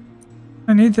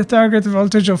 I need the target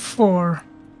voltage of 4.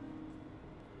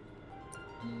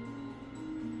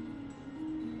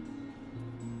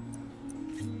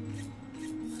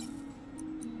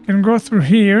 Can go through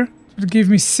here to give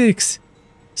me 6.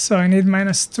 So I need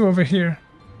 -2 over here.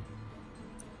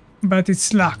 But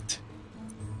it's locked.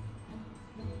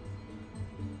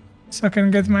 So I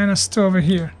can get -2 over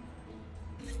here.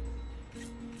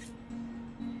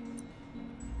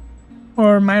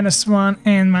 Or -1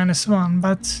 and -1,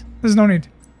 but there's no need.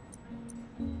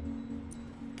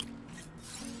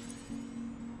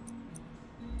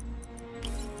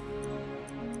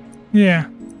 Yeah.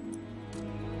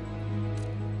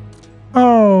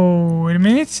 Oh, wait a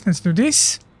minute. Let's do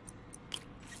this.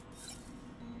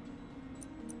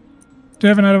 Do you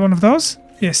have another one of those?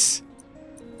 Yes.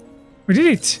 We did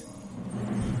it.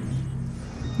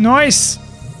 Nice.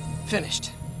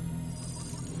 Finished.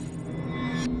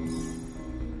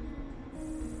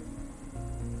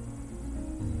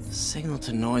 Signal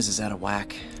to noise is out of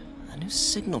whack. A new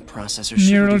signal processor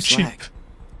should Neural reduce chip. lag.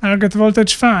 Target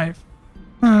voltage 5.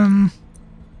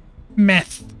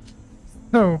 Math.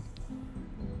 So.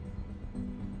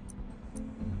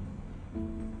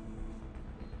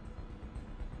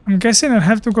 I'm guessing I'll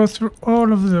have to go through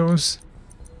all of those.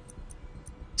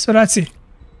 So that's it.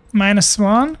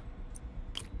 -1.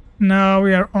 Now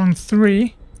we are on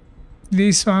 3.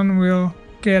 This one will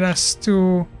get us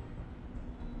to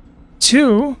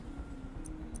 2.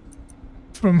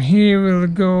 From here we'll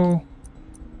go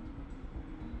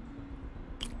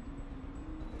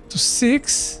to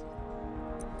 6.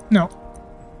 No.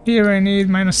 Here I need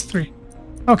 -3.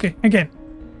 Okay, again.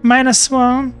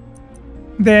 -1,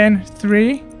 then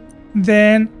 3,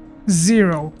 then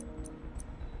 0.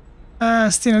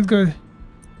 Still not good.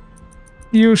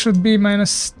 You should be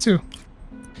 -2.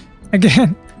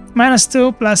 Again,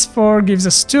 -2 plus 4 gives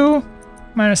us 2.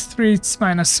 -3 it's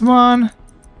 -1.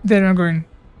 Then we're going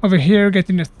over here,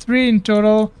 getting a 3 in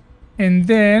total. And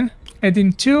then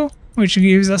adding 2, which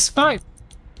gives us 5.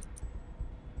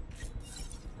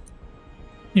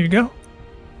 Here we go.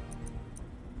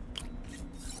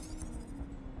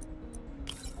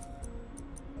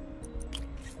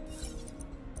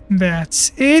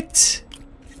 That's it.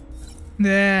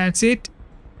 That's it.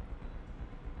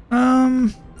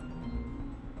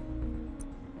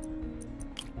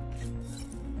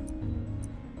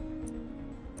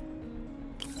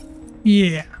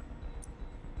 Yeah.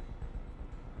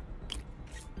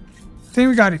 I think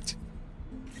we got it.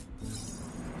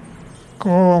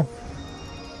 Cool.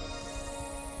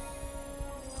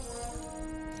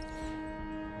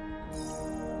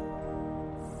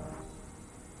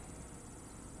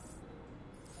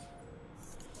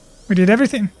 We did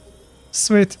everything.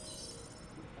 Sweet.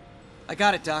 I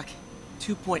got it, Doc.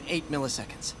 2.8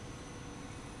 milliseconds.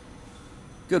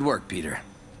 Good work, Peter.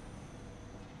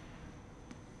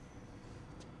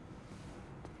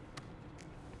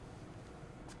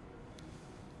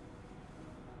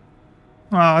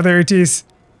 Oh, there it is.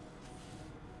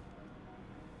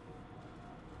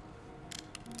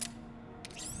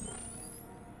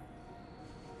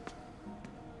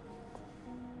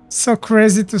 So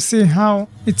crazy to see how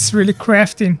it's really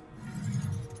crafting.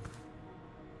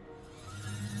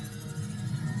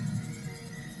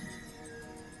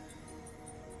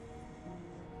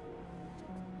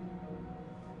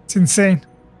 It's insane.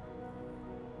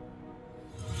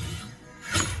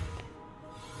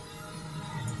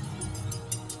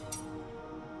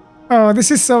 Oh,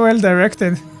 this is so well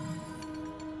directed.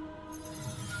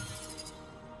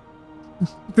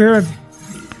 Dude.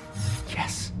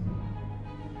 Yes.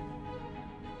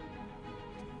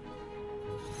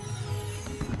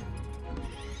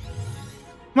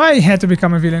 Why he had to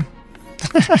become a villain?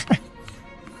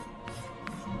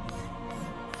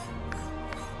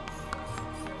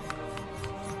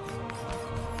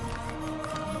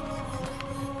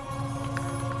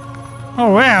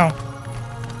 Oh wow!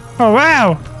 Oh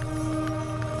wow!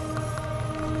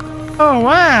 Oh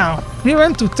wow! He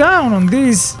went to town on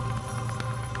these.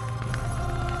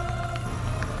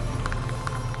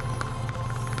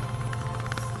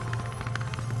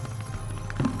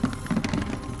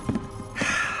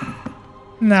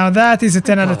 Now that is a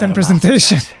 10 out of 10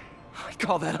 presentation. I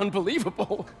call that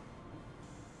unbelievable.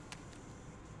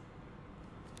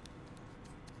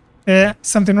 Yeah,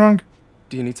 something wrong.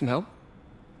 Do you need some help?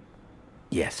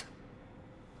 Yes.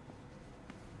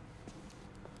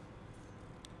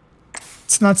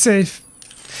 It's not safe.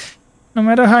 No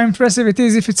matter how impressive it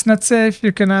is, if it's not safe,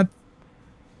 you cannot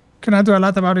do a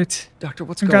lot about it. Doctor,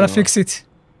 what's you going on? gotta fix it.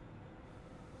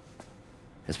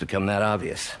 It's become that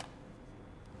obvious.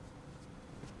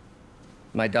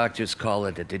 My doctors call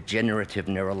it a degenerative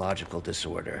neurological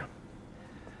disorder.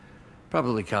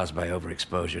 Probably caused by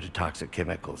overexposure to toxic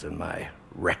chemicals in my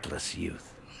reckless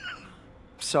youth.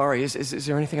 Sorry, is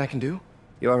there anything I can do?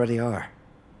 You already are.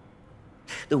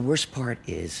 The worst part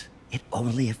is, it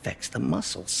only affects the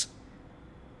muscles.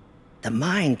 The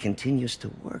mind continues to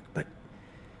work, but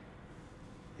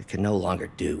it can no longer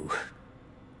do.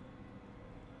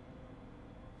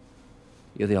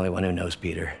 You're the only one who knows,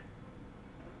 Peter.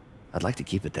 I'd like to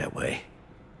keep it that way.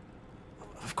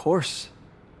 Of course.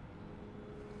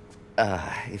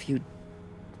 If you'd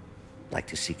like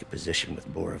to seek a position with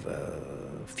more of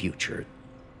a future.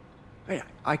 Hey,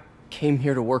 I came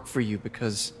here to work for you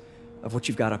because of what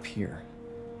you've got up here.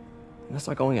 And that's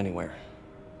not going anywhere.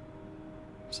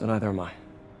 So neither am I.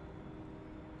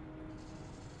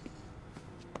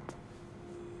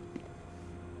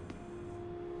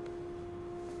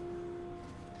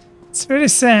 It's really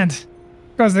sad.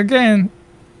 Because again,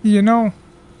 you know...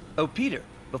 Oh, Peter,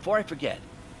 before I forget,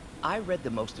 I read the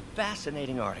most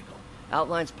fascinating article.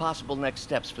 Outlines possible next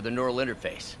steps for the neural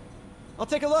interface. I'll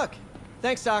take a look.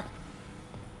 Thanks, Doc.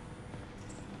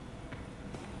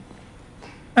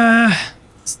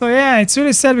 So yeah, it's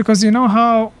really sad because you know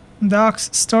how Doc's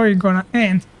story gonna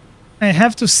end. I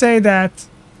have to say that,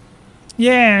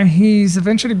 yeah, he's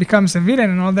eventually becomes a villain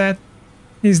and all that.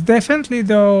 He's definitely,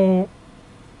 though,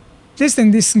 just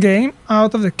in this game,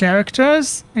 out of the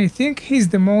characters, I think he's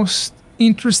the most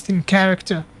interesting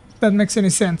character. If that makes any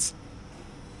sense.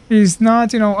 He's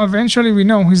not, you know, eventually we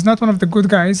know he's not one of the good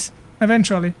guys.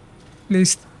 Eventually, at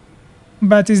least.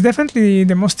 But he's definitely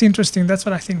the most interesting, that's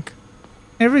what I think.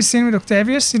 Every scene with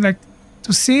Octavius, like,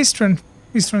 to see his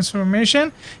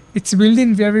transformation, it's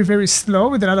building very, very slow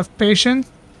with a lot of patience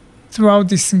throughout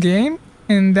this game.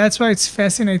 And that's why it's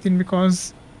fascinating,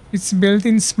 because it's built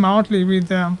in smartly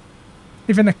with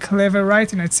even a clever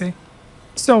writing, I'd say.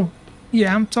 So,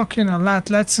 yeah, I'm talking a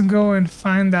lot. Let's go and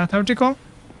find that article.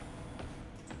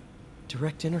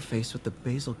 Direct interface with the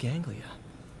basal ganglia.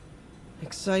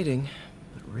 Exciting,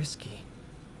 but risky.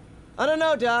 I don't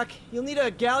know, Doc. You'll need a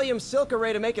gallium silk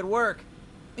array to make it work.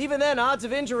 Even then, odds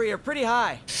of injury are pretty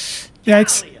high.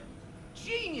 Yikes.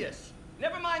 Genius!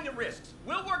 Never mind the risks.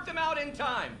 We'll work them out in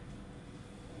time.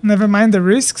 Never mind the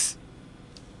risks?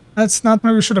 That's not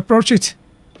how we should approach it.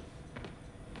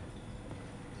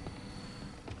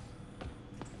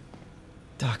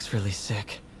 Doc's really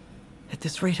sick. At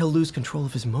this rate, he'll lose control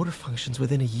of his motor functions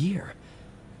within a year.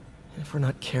 And if we're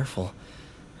not careful,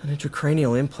 an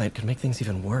intracranial implant could make things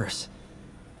even worse.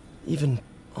 Even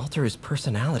alter his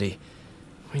personality.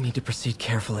 We need to proceed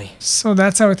carefully. So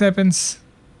that's how it happens.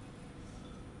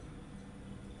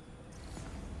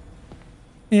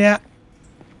 Yeah.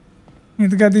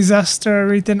 It got disaster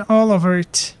written all over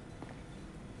it.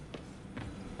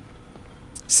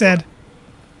 Sad.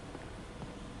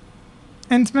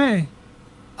 Aunt May.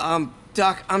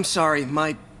 Doc, I'm sorry.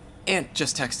 My aunt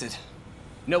just texted.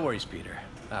 No worries, Peter.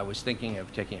 I was thinking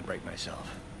of taking a break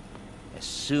myself. As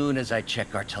soon as I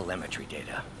check our telemetry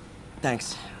data.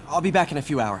 Thanks. I'll be back in a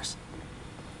few hours.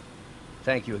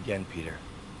 Thank you again, Peter.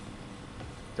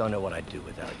 Don't know what I'd do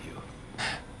without you.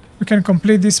 We can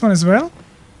complete this one as well.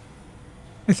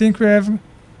 I think we have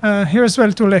here as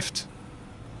well 2 left.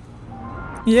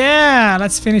 Yeah,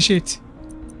 let's finish it.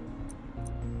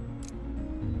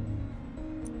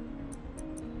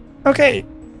 Okay,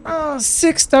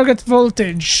 6 target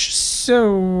voltage.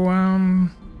 So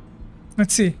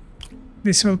let's see.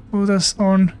 This will put us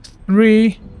on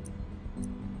 3.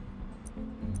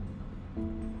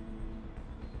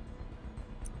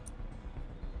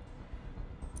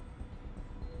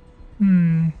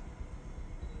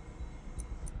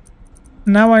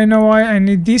 Now I know why I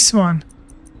need this one.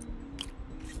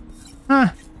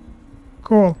 Ah,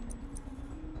 cool.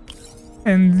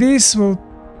 And this will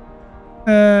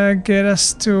get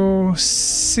us to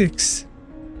 6.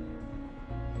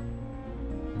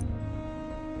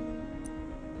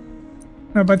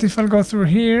 No, but if I'll go through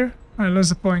here, I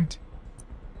lose a point.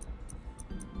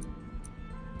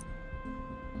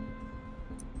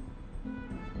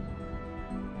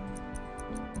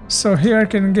 So here I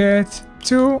can get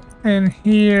 2 and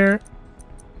here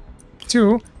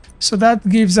 2. So that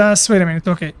gives us, wait a minute,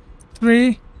 okay.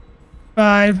 3,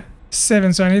 5,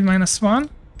 7. So I need -1.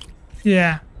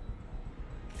 Yeah.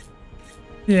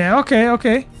 Yeah, okay,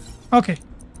 okay. Okay.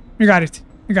 You got it.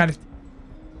 You got it.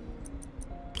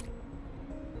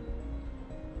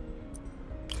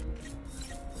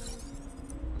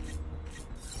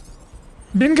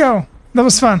 Bingo! That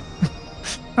was fun.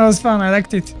 That was fun. I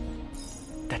liked it.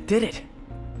 That did it.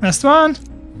 Last one.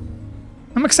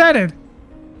 I'm excited.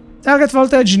 Target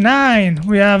voltage 9.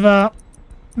 We have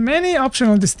many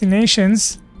optional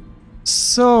destinations.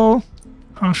 So,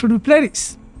 how should we play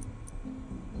this?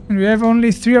 And we have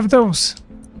only 3 of those.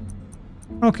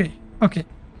 Okay, okay.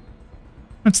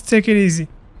 Let's take it easy.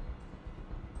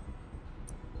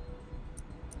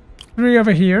 3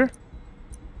 over here.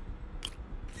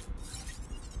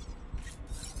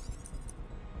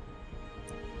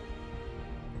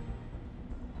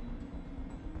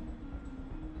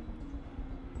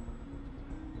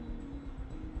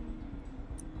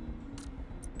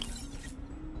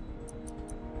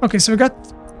 Okay, so we got...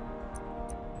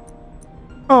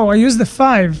 Oh, I used the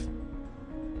 5.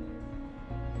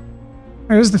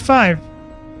 I used the 5.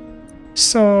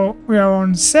 So we are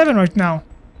on 7 right now.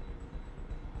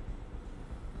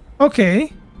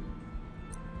 Okay.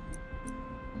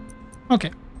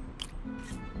 Okay.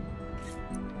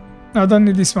 No, I don't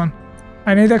need this one.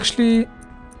 I need actually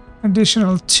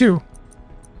additional 2.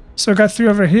 So I got 3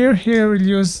 over here. Here we'll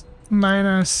use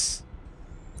minus...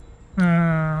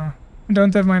 I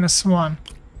don't have -1.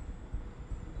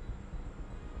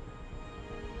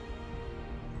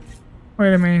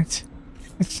 Wait a minute.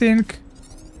 I think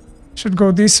I should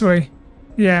go this way.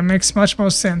 Yeah, it makes much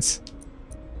more sense.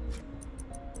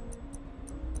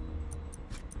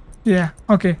 Yeah,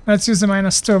 okay. Let's use the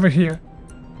 -2 over here.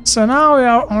 So now we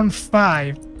are on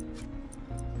 5.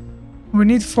 We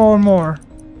need 4 more.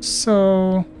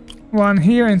 So 1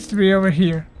 here and 3 over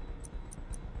here.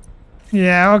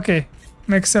 Yeah, okay.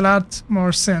 Makes a lot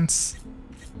more sense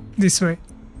this way.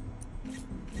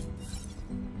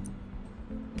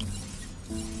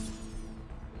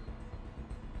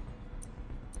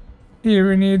 Here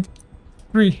we need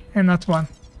 3 and not 1.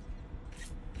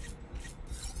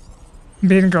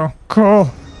 Bingo.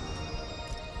 Cool.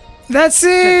 That's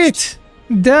it!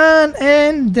 Done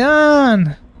and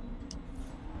done!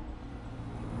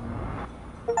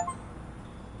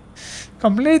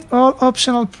 Complete all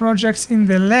optional projects in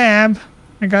the lab.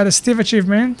 I got a Steve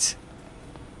achievement.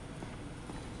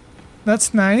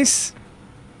 That's nice.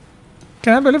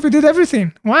 Can I believe we did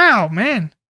everything? Wow,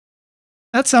 man.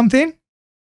 That's something.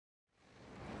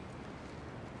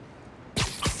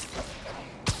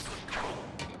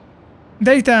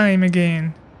 Daytime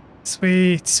again.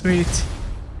 Sweet, sweet.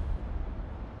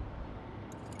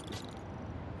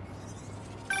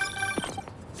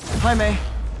 Hi, May.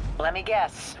 Let me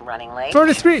guess. Running late?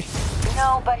 43.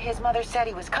 No, but his mother said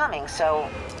he was coming, so...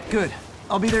 Good.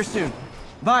 I'll be there soon.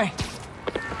 Bye.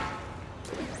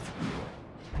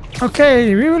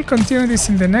 Okay, we will continue this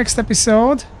in the next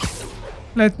episode.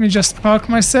 Let me just park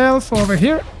myself over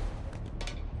here.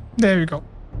 There we go.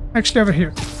 Actually, over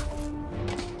here.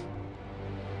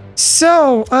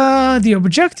 So, the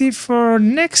objective for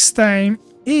next time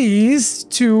is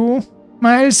to...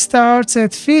 Miles starts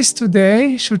at Feast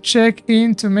today. Should check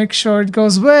in to make sure it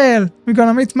goes well. We're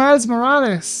gonna meet Miles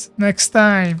Morales next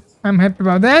time. I'm happy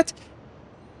about that.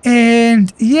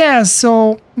 And yeah,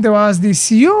 so there was this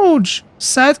huge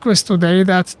side quest today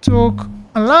that took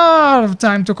a lot of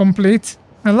time to complete.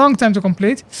 A long time to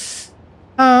complete.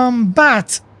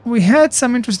 But we had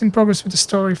some interesting progress with the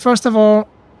story. First of all,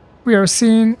 we are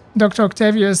seeing Dr.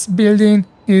 Octavius building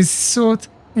his suit,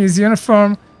 his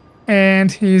uniform,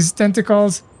 and his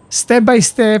tentacles step by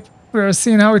step. We are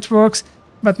seeing how it works,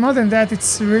 but more than that,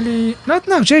 it's really not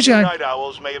now. JJ, Night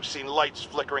owls may have seen lights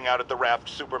flickering out at the Raft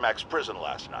Supermax prison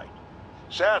last night.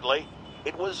 Sadly,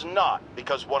 it was not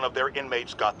because one of their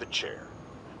inmates got the chair.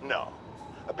 No.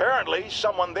 Apparently,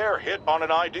 someone there hit on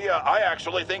an idea I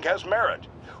actually think has merit,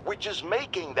 which is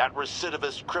making that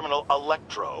recidivist criminal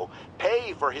Electro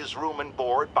pay for his room and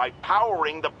board by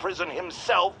powering the prison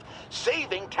himself,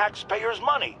 saving taxpayers'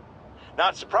 money.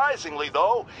 Not surprisingly,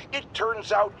 though, it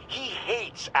turns out he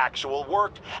hates actual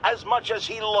work as much as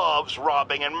he loves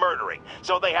robbing and murdering,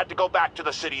 so they had to go back to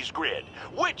the city's grid,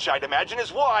 which I'd imagine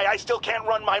is why I still can't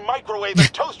run my microwave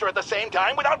and toaster at the same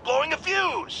time without blowing a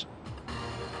fuse.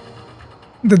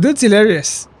 The dude's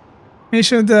hilarious. He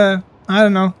should, I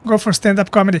don't know, go for stand-up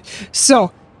comedy.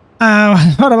 So,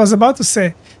 what I was about to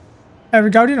say,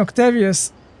 regarding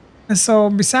Octavius, so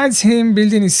besides him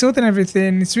building his suit and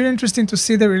everything, it's really interesting to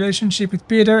see the relationship with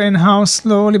Peter and how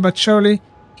slowly but surely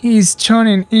he's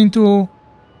turning into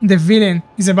the villain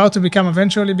he's about to become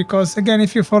eventually, because again,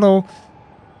 if you follow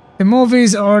the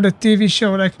movies or the TV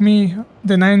show like me,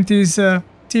 the 90s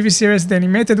TV series, the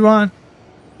animated one,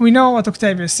 we know what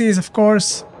Octavius is, of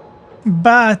course,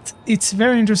 but it's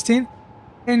very interesting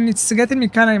and it's getting me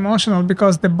kind of emotional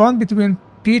because the bond between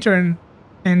Peter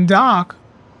and Doc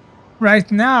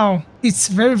right now, it's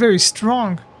very, very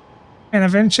strong. And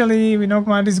eventually, we know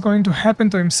what is going to happen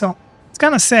to him. So, it's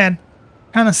kind of sad.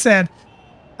 Kind of sad.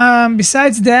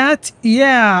 Besides that,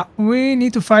 yeah, we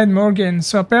need to find Morgan.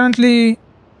 So, apparently,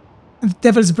 the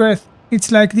Devil's Breath,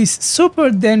 it's like this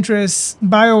super dangerous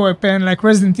bioweapon, like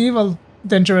Resident Evil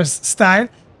dangerous style.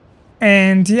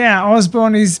 And yeah,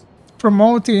 Osborn is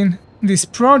promoting this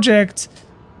project,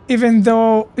 even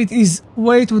though it is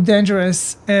way too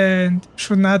dangerous and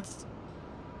should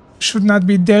not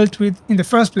be dealt with in the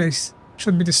first place,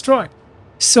 should be destroyed.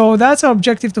 So that's our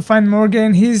objective, to find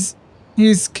Morgan. He's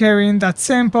carrying that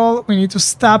sample. We need to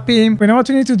stop him. We know what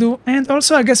we need to do. And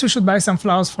also, I guess we should buy some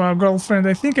flowers for our girlfriend.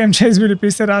 I think MJ is really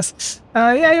pissed at us.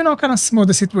 Yeah, you know, kind of smooth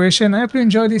the situation. I hope you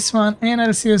enjoyed this one, and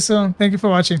I'll see you soon. Thank you for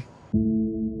watching.